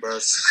saying, bro.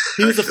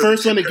 he was the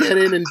first one to get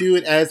in and do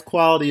it as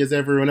quality as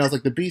everyone else.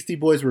 Like the Beastie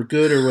Boys were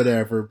good or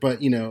whatever,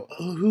 but you know,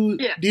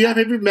 have you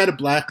ever met a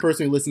black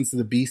person who listens to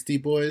the Beastie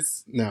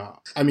Boys? No,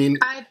 I mean,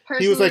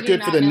 he was like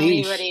good for the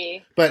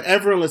niche, but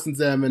everyone listens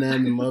to Eminem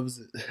and loves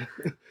it.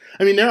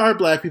 I mean, there are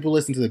black people who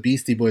listen to the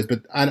Beastie Boys,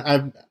 but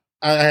I'm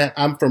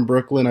from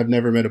Brooklyn. I've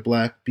never met a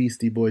black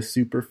Beastie Boys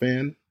super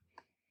fan.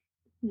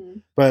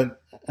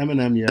 But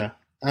Eminem, yeah,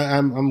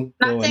 I'm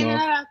not going saying off.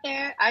 that out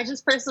there. I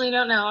just personally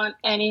don't know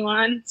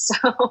anyone,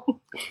 so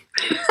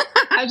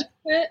I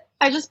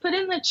just put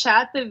in the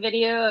chat the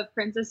video of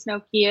Princess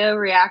Nokia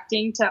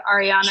reacting to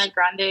Ariana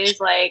Grande's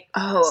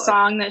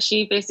song that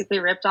she basically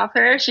ripped off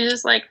her. She's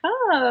just like,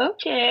 oh,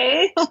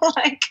 okay,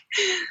 like.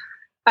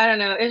 I don't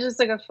know. It's just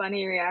like a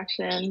funny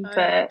reaction,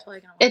 but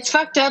it's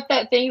fucked up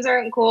that things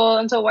aren't cool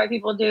until white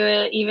people do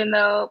it, even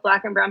though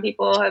black and brown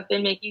people have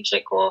been making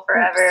shit cool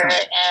forever,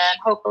 and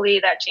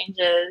hopefully that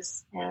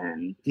changes.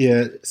 And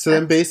yeah, so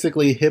then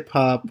basically hip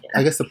hop,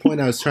 I guess the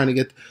point I was trying to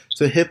get,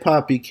 so hip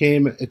hop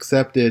became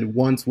accepted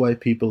once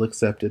white people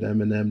accepted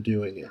Eminem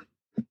doing it.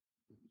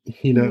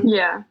 You know?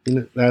 Yeah. You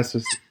know, that's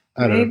just,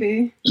 I don't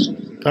know.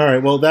 All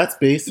right, well, that's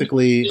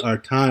basically our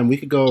time. We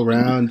could go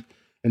around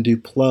and do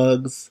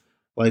plugs,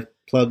 like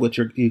plug what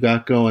you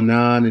got going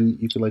on, and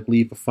you could like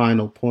leave a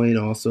final point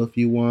also if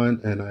you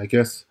want. And I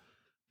guess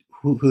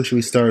who should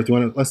we start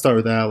with? Let's start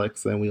with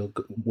Alex, then we'll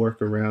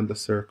work around the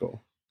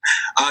circle.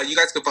 You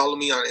guys can follow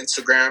me on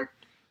Instagram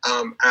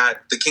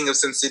at the King of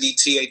Sin City,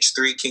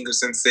 TH3 King of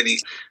Sin City.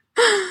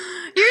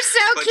 You're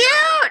so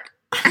cute.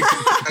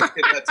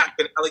 Type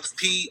in Alex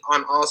P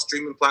on all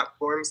streaming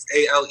platforms,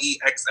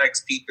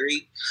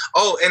 ALEXXP3.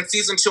 Oh, and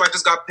season 2, I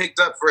just got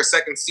picked up for a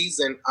second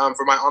season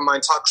for my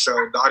online talk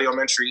show, The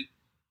Audiomentary.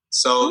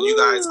 So you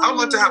guys, I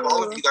would love to have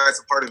all of you guys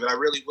a part of it. I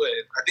really would.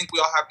 I think we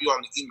all have you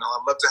on the email.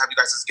 I'd love to have you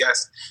guys as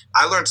guests.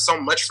 I learned so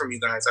much from you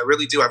guys. I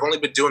really do. I've only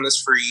been doing this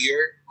for a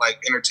year, like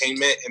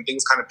entertainment, and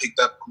things kind of picked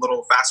up a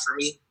little fast for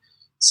me.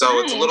 So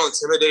It's a little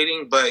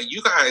intimidating, but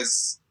you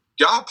guys,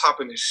 y'all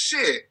popping this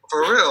shit.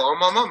 For real. On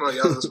my mama,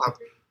 y'all just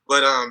popping.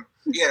 But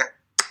yeah,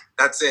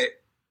 that's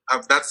it.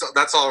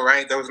 That's all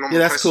right. There was no more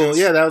that's questions.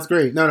 Cool. Yeah, that was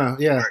great. No,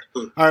 yeah. All right,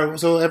 cool. All right,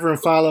 so everyone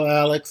follow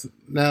Alex.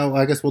 Now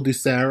I guess we'll do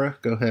Sarah.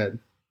 Go ahead.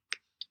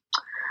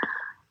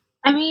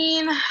 I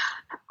mean,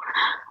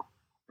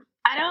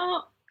 I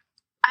don't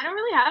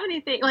really have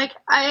anything. Like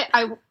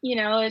I you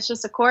know, it's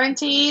just a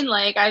quarantine.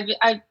 Like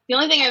the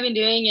only thing I've been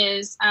doing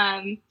is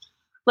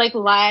like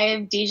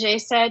live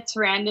DJ sets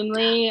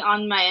randomly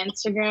on my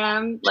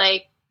Instagram,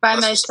 like by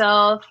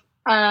myself,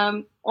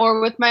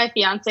 or with my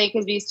fiance,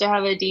 because we used to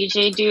have a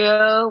DJ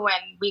duo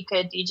when we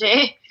could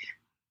DJ.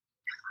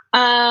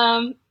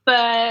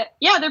 But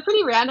yeah, they're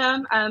pretty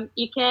random.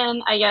 You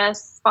can, I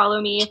guess, follow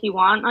me if you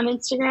want on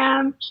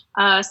Instagram.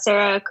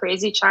 Sarah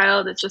Crazy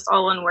Child. It's just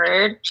all one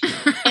word.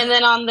 And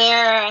then on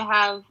there, I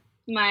have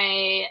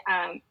my,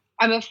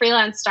 I'm a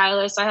freelance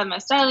stylist. So I have my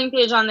styling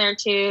page on there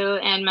too.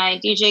 And my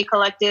DJ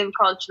collective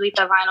called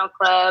Cholita Vinyl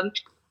Club.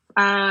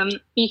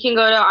 You can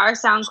go to our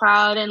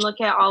SoundCloud and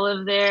look at all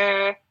of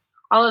the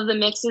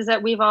mixes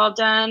that we've all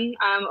done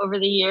over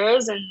the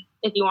years. And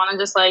if you want to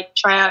just like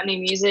try out new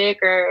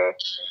music or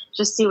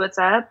just see what's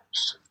up.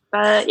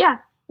 But yeah,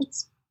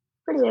 it's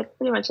pretty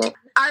much it.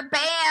 Our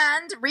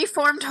band,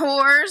 Reformed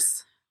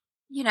Whores,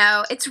 you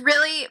know, it's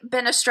really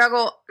been a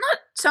struggle. Not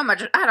so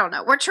much, I don't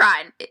know. We're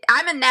trying.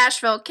 I'm in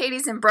Nashville.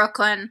 Katie's in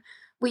Brooklyn.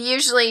 We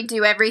usually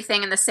do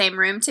everything in the same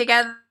room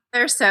together.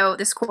 So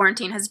this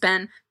quarantine has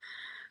been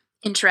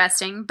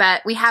interesting.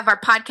 But we have our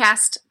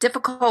podcast,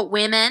 Difficult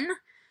Women.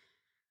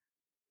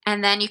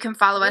 And then you can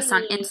follow us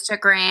on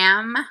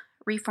Instagram,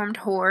 Reformed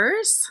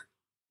Whores.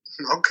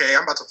 Okay,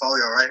 I'm about to follow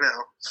y'all right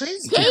now.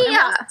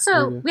 Yeah.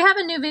 So we have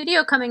a new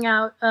video coming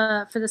out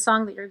for the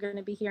song that you're going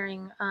to be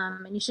hearing,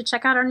 and you should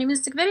check out our new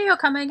music video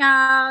coming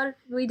out.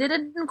 We did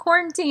it in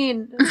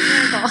quarantine. It was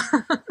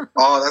a miracle.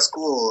 Oh, that's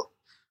cool.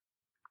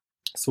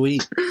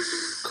 Sweet.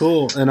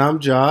 Cool. And I'm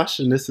Josh,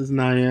 and this is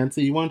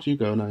Nyancy. Why don't you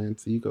go,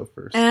 Nyancy? You go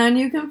first. And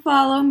you can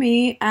follow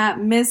me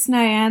at Miss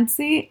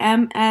Nyancy,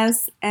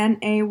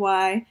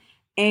 MSNAYANCI,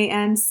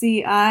 and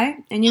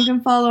you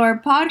can follow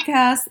our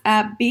podcast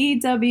at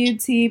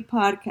BWT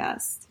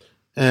Podcast.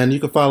 And you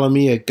can follow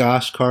me at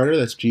Gosh Carter.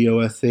 That's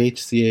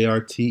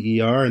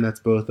GOSHCARTER, and that's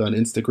both on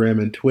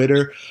Instagram and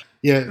Twitter.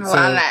 Yeah,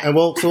 Love it. And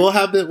we'll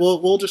have that.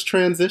 We'll just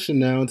transition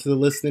now into the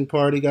listening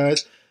party,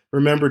 guys.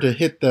 Remember to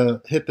hit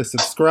the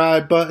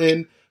subscribe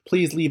button.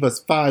 Please leave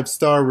us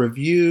 5-star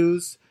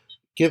reviews.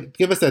 Give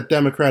us that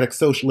democratic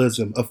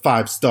socialism of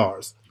 5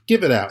 stars.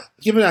 Give it out.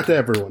 Give it out to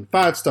everyone.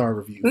 5-star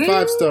review.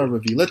 5-star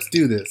review. Let's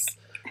do this.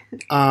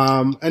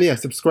 And yeah,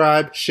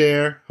 subscribe,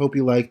 share. Hope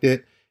you liked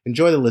it.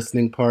 Enjoy the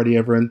listening party,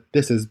 everyone.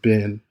 This has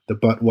been the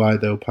But Why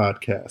Though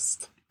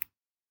podcast.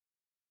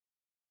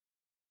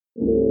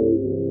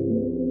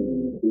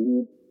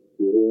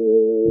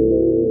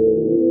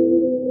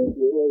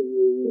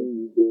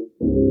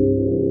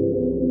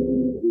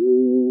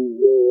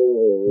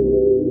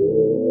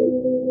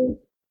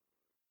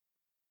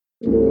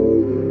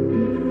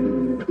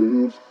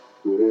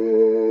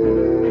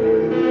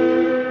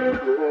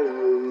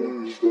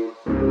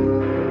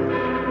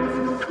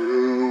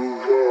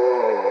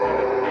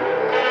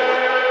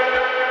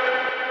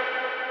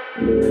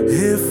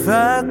 If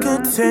I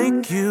could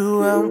take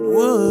you, I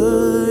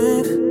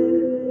would.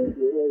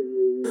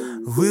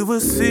 We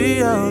would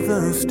see all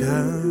the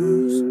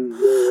stars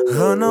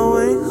on our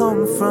way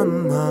home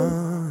from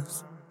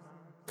Mars.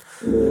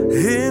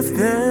 If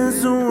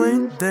there's a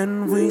way,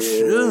 then we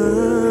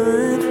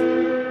should.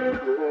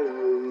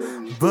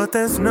 But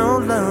there's no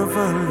love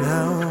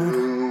allowed,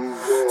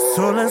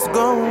 so let's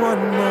go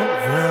one more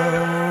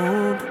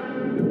round.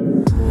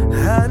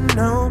 I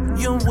know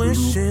your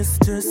wish is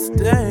to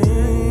stay,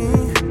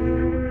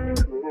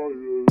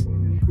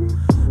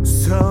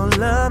 so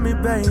love me,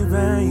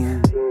 baby.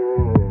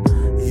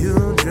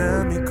 You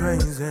drive me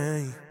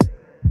crazy.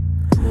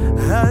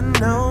 I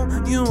know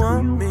you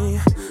want me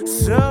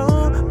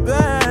so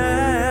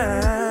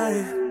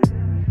bad.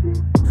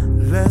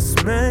 Let's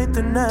make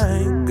the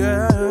night,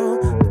 girl,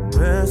 the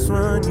best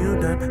one you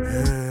done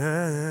had.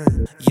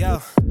 Yo,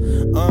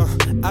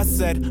 I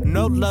said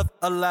no love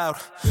allowed.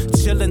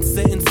 Chillin',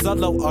 sitting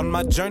solo on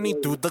my journey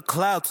through the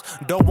clouds.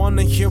 Don't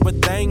wanna hear a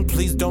thing,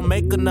 please don't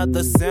make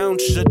another sound.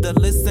 Shoulda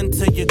listened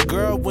to your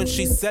girl when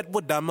she said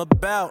what I'm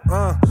about.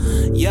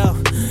 Yo,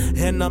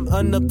 and I'm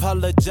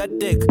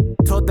unapologetic.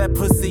 Told that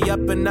pussy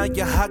up and now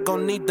you're hot,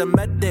 gon' need a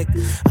medic.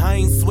 I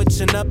ain't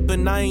switching up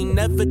and I ain't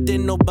never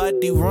did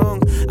nobody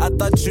wrong. I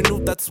thought you knew,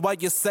 that's why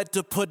you said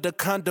to put a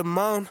condom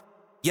on.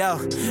 Yo,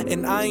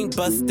 and I ain't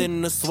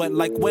bustin' the sweat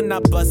like when I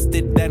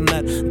busted that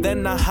nut.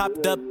 Then I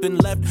hopped up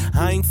and left.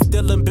 I ain't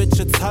stealing, bitch,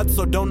 it's hot,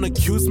 so don't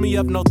accuse me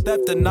of no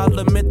theft. And I'll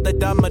admit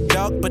that I'm a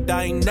dog, but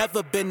I ain't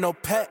never been no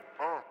pet.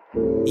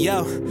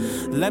 Yo,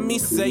 let me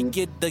say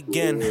it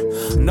again.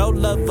 No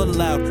love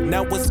allowed,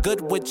 now what's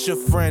good with your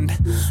friend?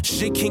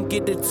 She can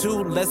get it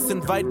too, let's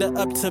invite her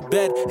up to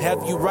bed.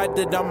 Have you write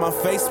it on my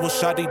face, well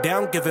shawty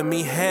down, giving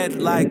me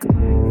head like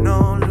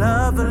no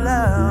love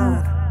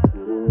allowed.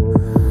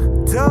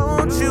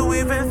 Don't you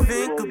even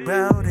think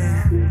about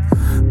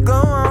it. Go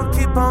on,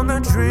 keep on the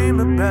dream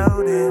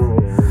about it.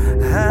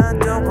 I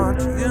don't want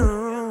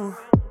you.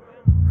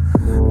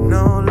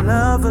 No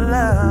love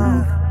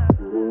allowed.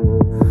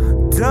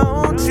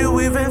 Don't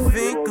you even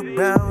think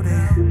about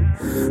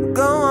it.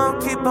 Go on,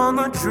 keep on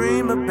the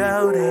dream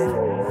about it.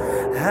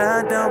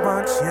 I don't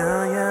want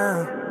you,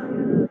 yeah.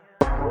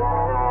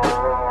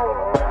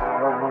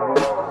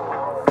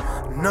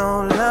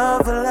 No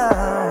love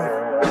allowed.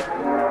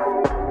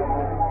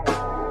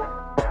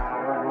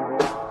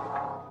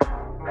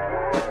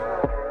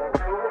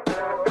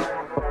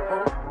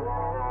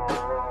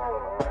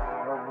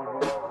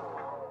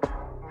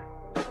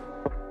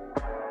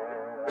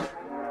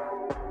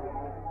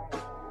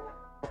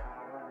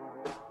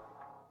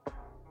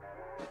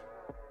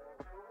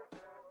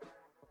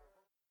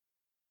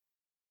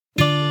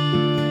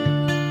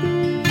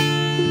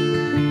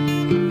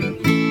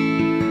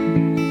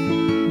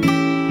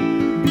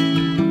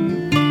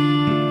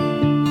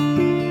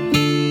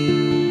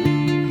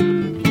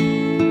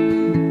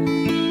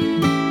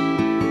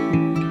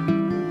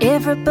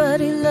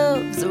 Everybody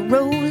loves a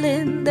roll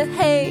in the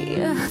hay.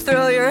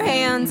 Throw your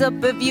hands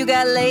up if you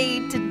got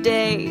laid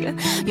today.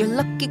 You're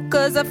lucky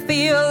cause I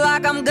feel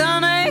like I'm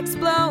gonna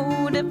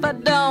explode if I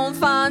don't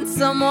find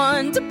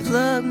someone to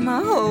plug my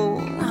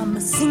hole. I'm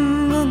a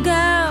single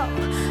gal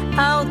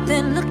out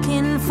there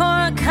looking for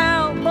a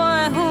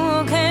cowboy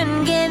who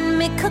can get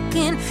me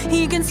cooking.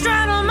 He can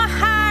straddle my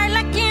hide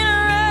like in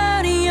a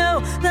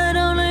rodeo, but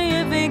only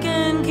if he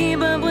can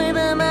keep up with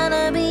a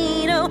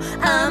libido.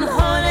 I'm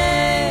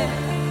horny,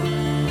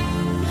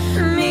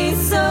 me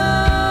so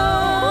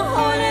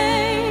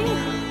horny.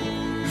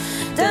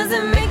 Does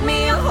it make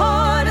me a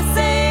whore to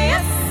say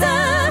yes,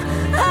 sir?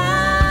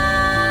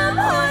 I'm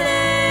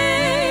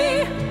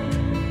horny.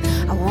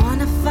 I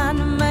wanna find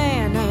a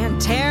man and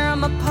tear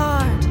him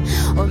apart,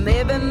 or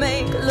maybe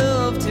make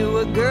love to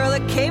a girl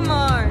at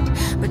Kmart.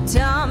 But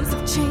times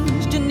have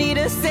changed, you need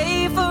a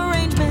safe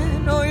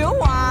arrangement, or you'll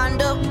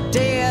wind up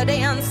dead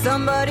in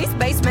somebody's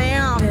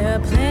basement. There are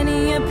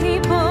plenty of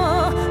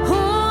people who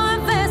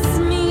invest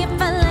me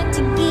if I like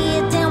to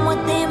get down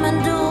with them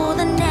and do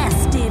the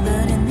nasty.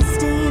 But in this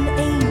day and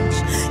age,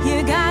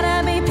 you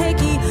gotta be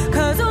picky,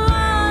 cause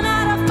 1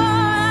 out of 4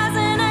 has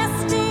an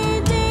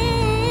STD.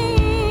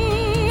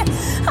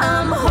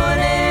 I'm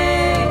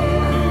horny,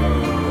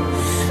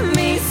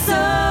 me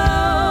so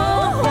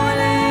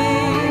horny.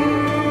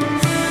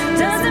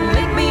 Does it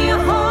make me a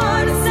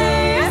whore to say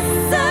yes,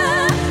 sir?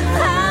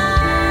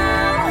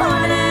 I'm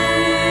horny.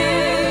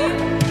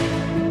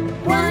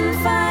 1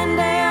 5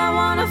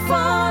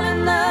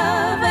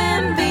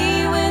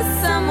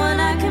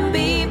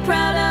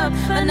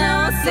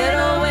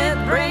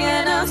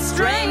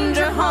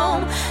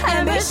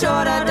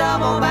 short a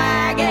double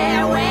bag,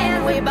 and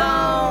when we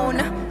bone,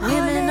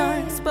 women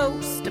aren't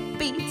supposed to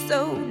be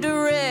so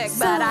direct,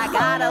 but I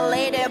got a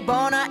lady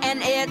boner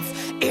and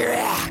it's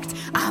erect.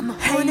 I'm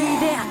honey,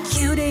 that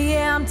cutie,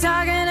 yeah, I'm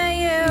talking to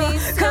you.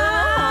 Come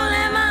on,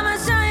 let mama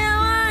show you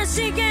what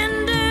she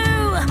can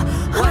do.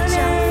 Watch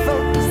out,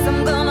 folks,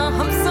 I'm gonna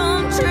hump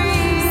some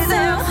trees.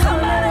 If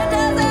somebody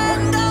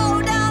doesn't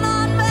go down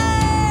on me,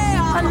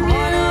 I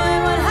wonder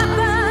what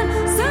happened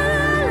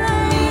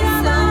suddenly.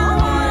 I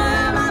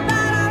wonder my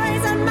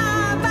batteries and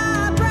my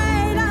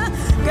vibrator.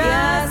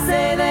 Guys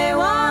say they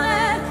want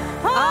it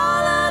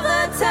all of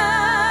the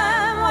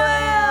time.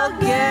 Well,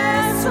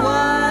 guess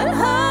what,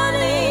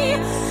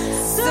 honey?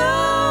 So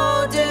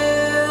do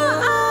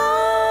I.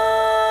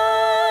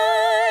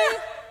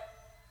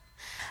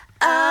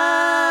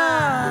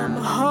 I'm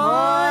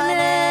horny.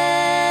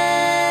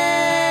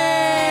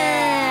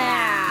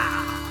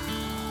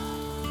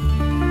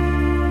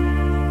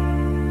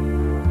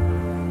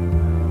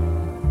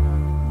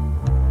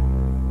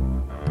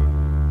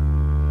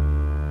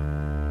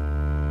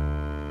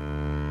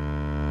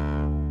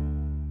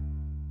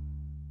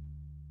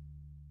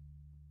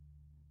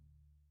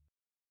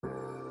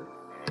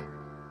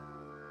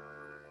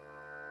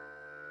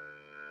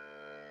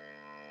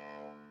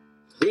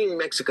 Being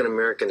Mexican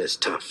American is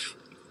tough.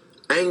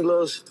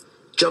 Anglos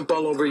jump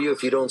all over you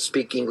if you don't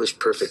speak English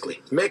perfectly.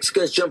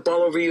 Mexicans jump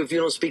all over you if you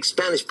don't speak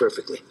Spanish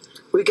perfectly.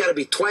 We gotta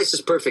be twice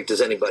as perfect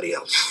as anybody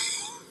else.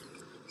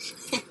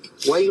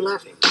 Why are you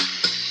laughing?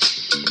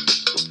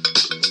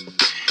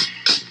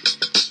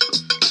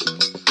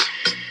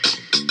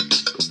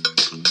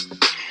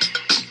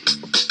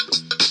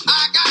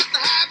 I got the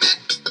habit,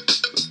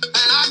 and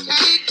I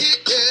can't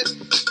kick it.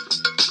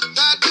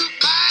 Try to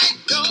fight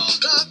those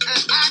up,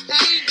 and I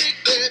can't kick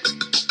it.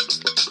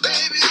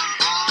 Baby, I'm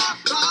all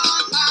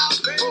strung out,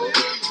 baby.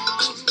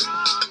 All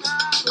strung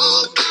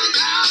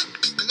out,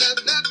 and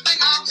there's nothing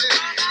I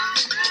can.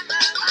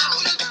 I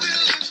was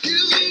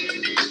feeling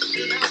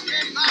you, that's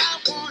in my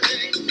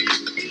warning.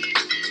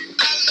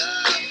 I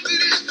love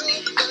really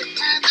knows the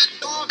habit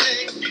for me,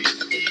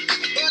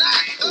 but I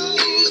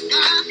close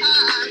my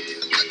eyes,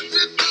 a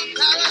trip to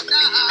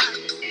paradise.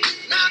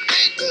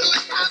 Nothing to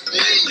stop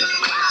me.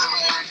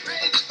 I'm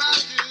crazy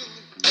about you.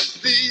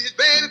 Please,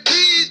 baby,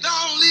 please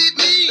don't leave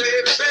me.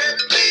 Baby, baby,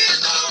 please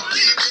don't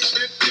leave me.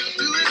 If you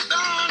do it,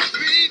 don't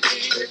leave me.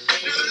 If you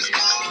do it,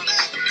 don't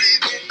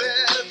leave me.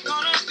 There's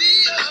gonna be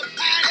a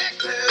panic.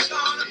 There's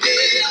gonna be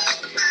a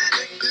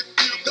panic. If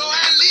you go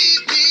and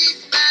leave me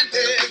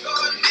standing, go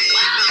and leave me.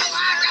 Wow,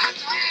 I got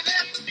to have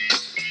it,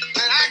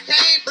 and I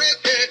can't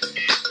break it.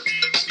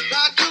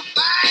 Try to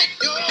fight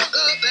your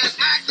love, and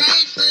I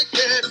can't shake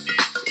it.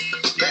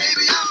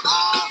 Baby, I'm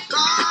all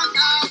strung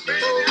out,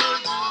 baby,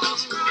 I'm all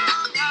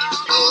strung out,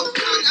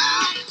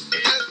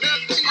 and there's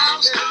nothing I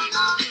can do.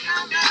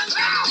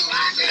 Oh,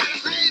 I get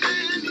crazy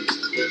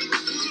with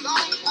too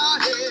long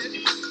party.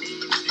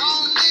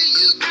 Only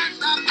you can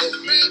stop this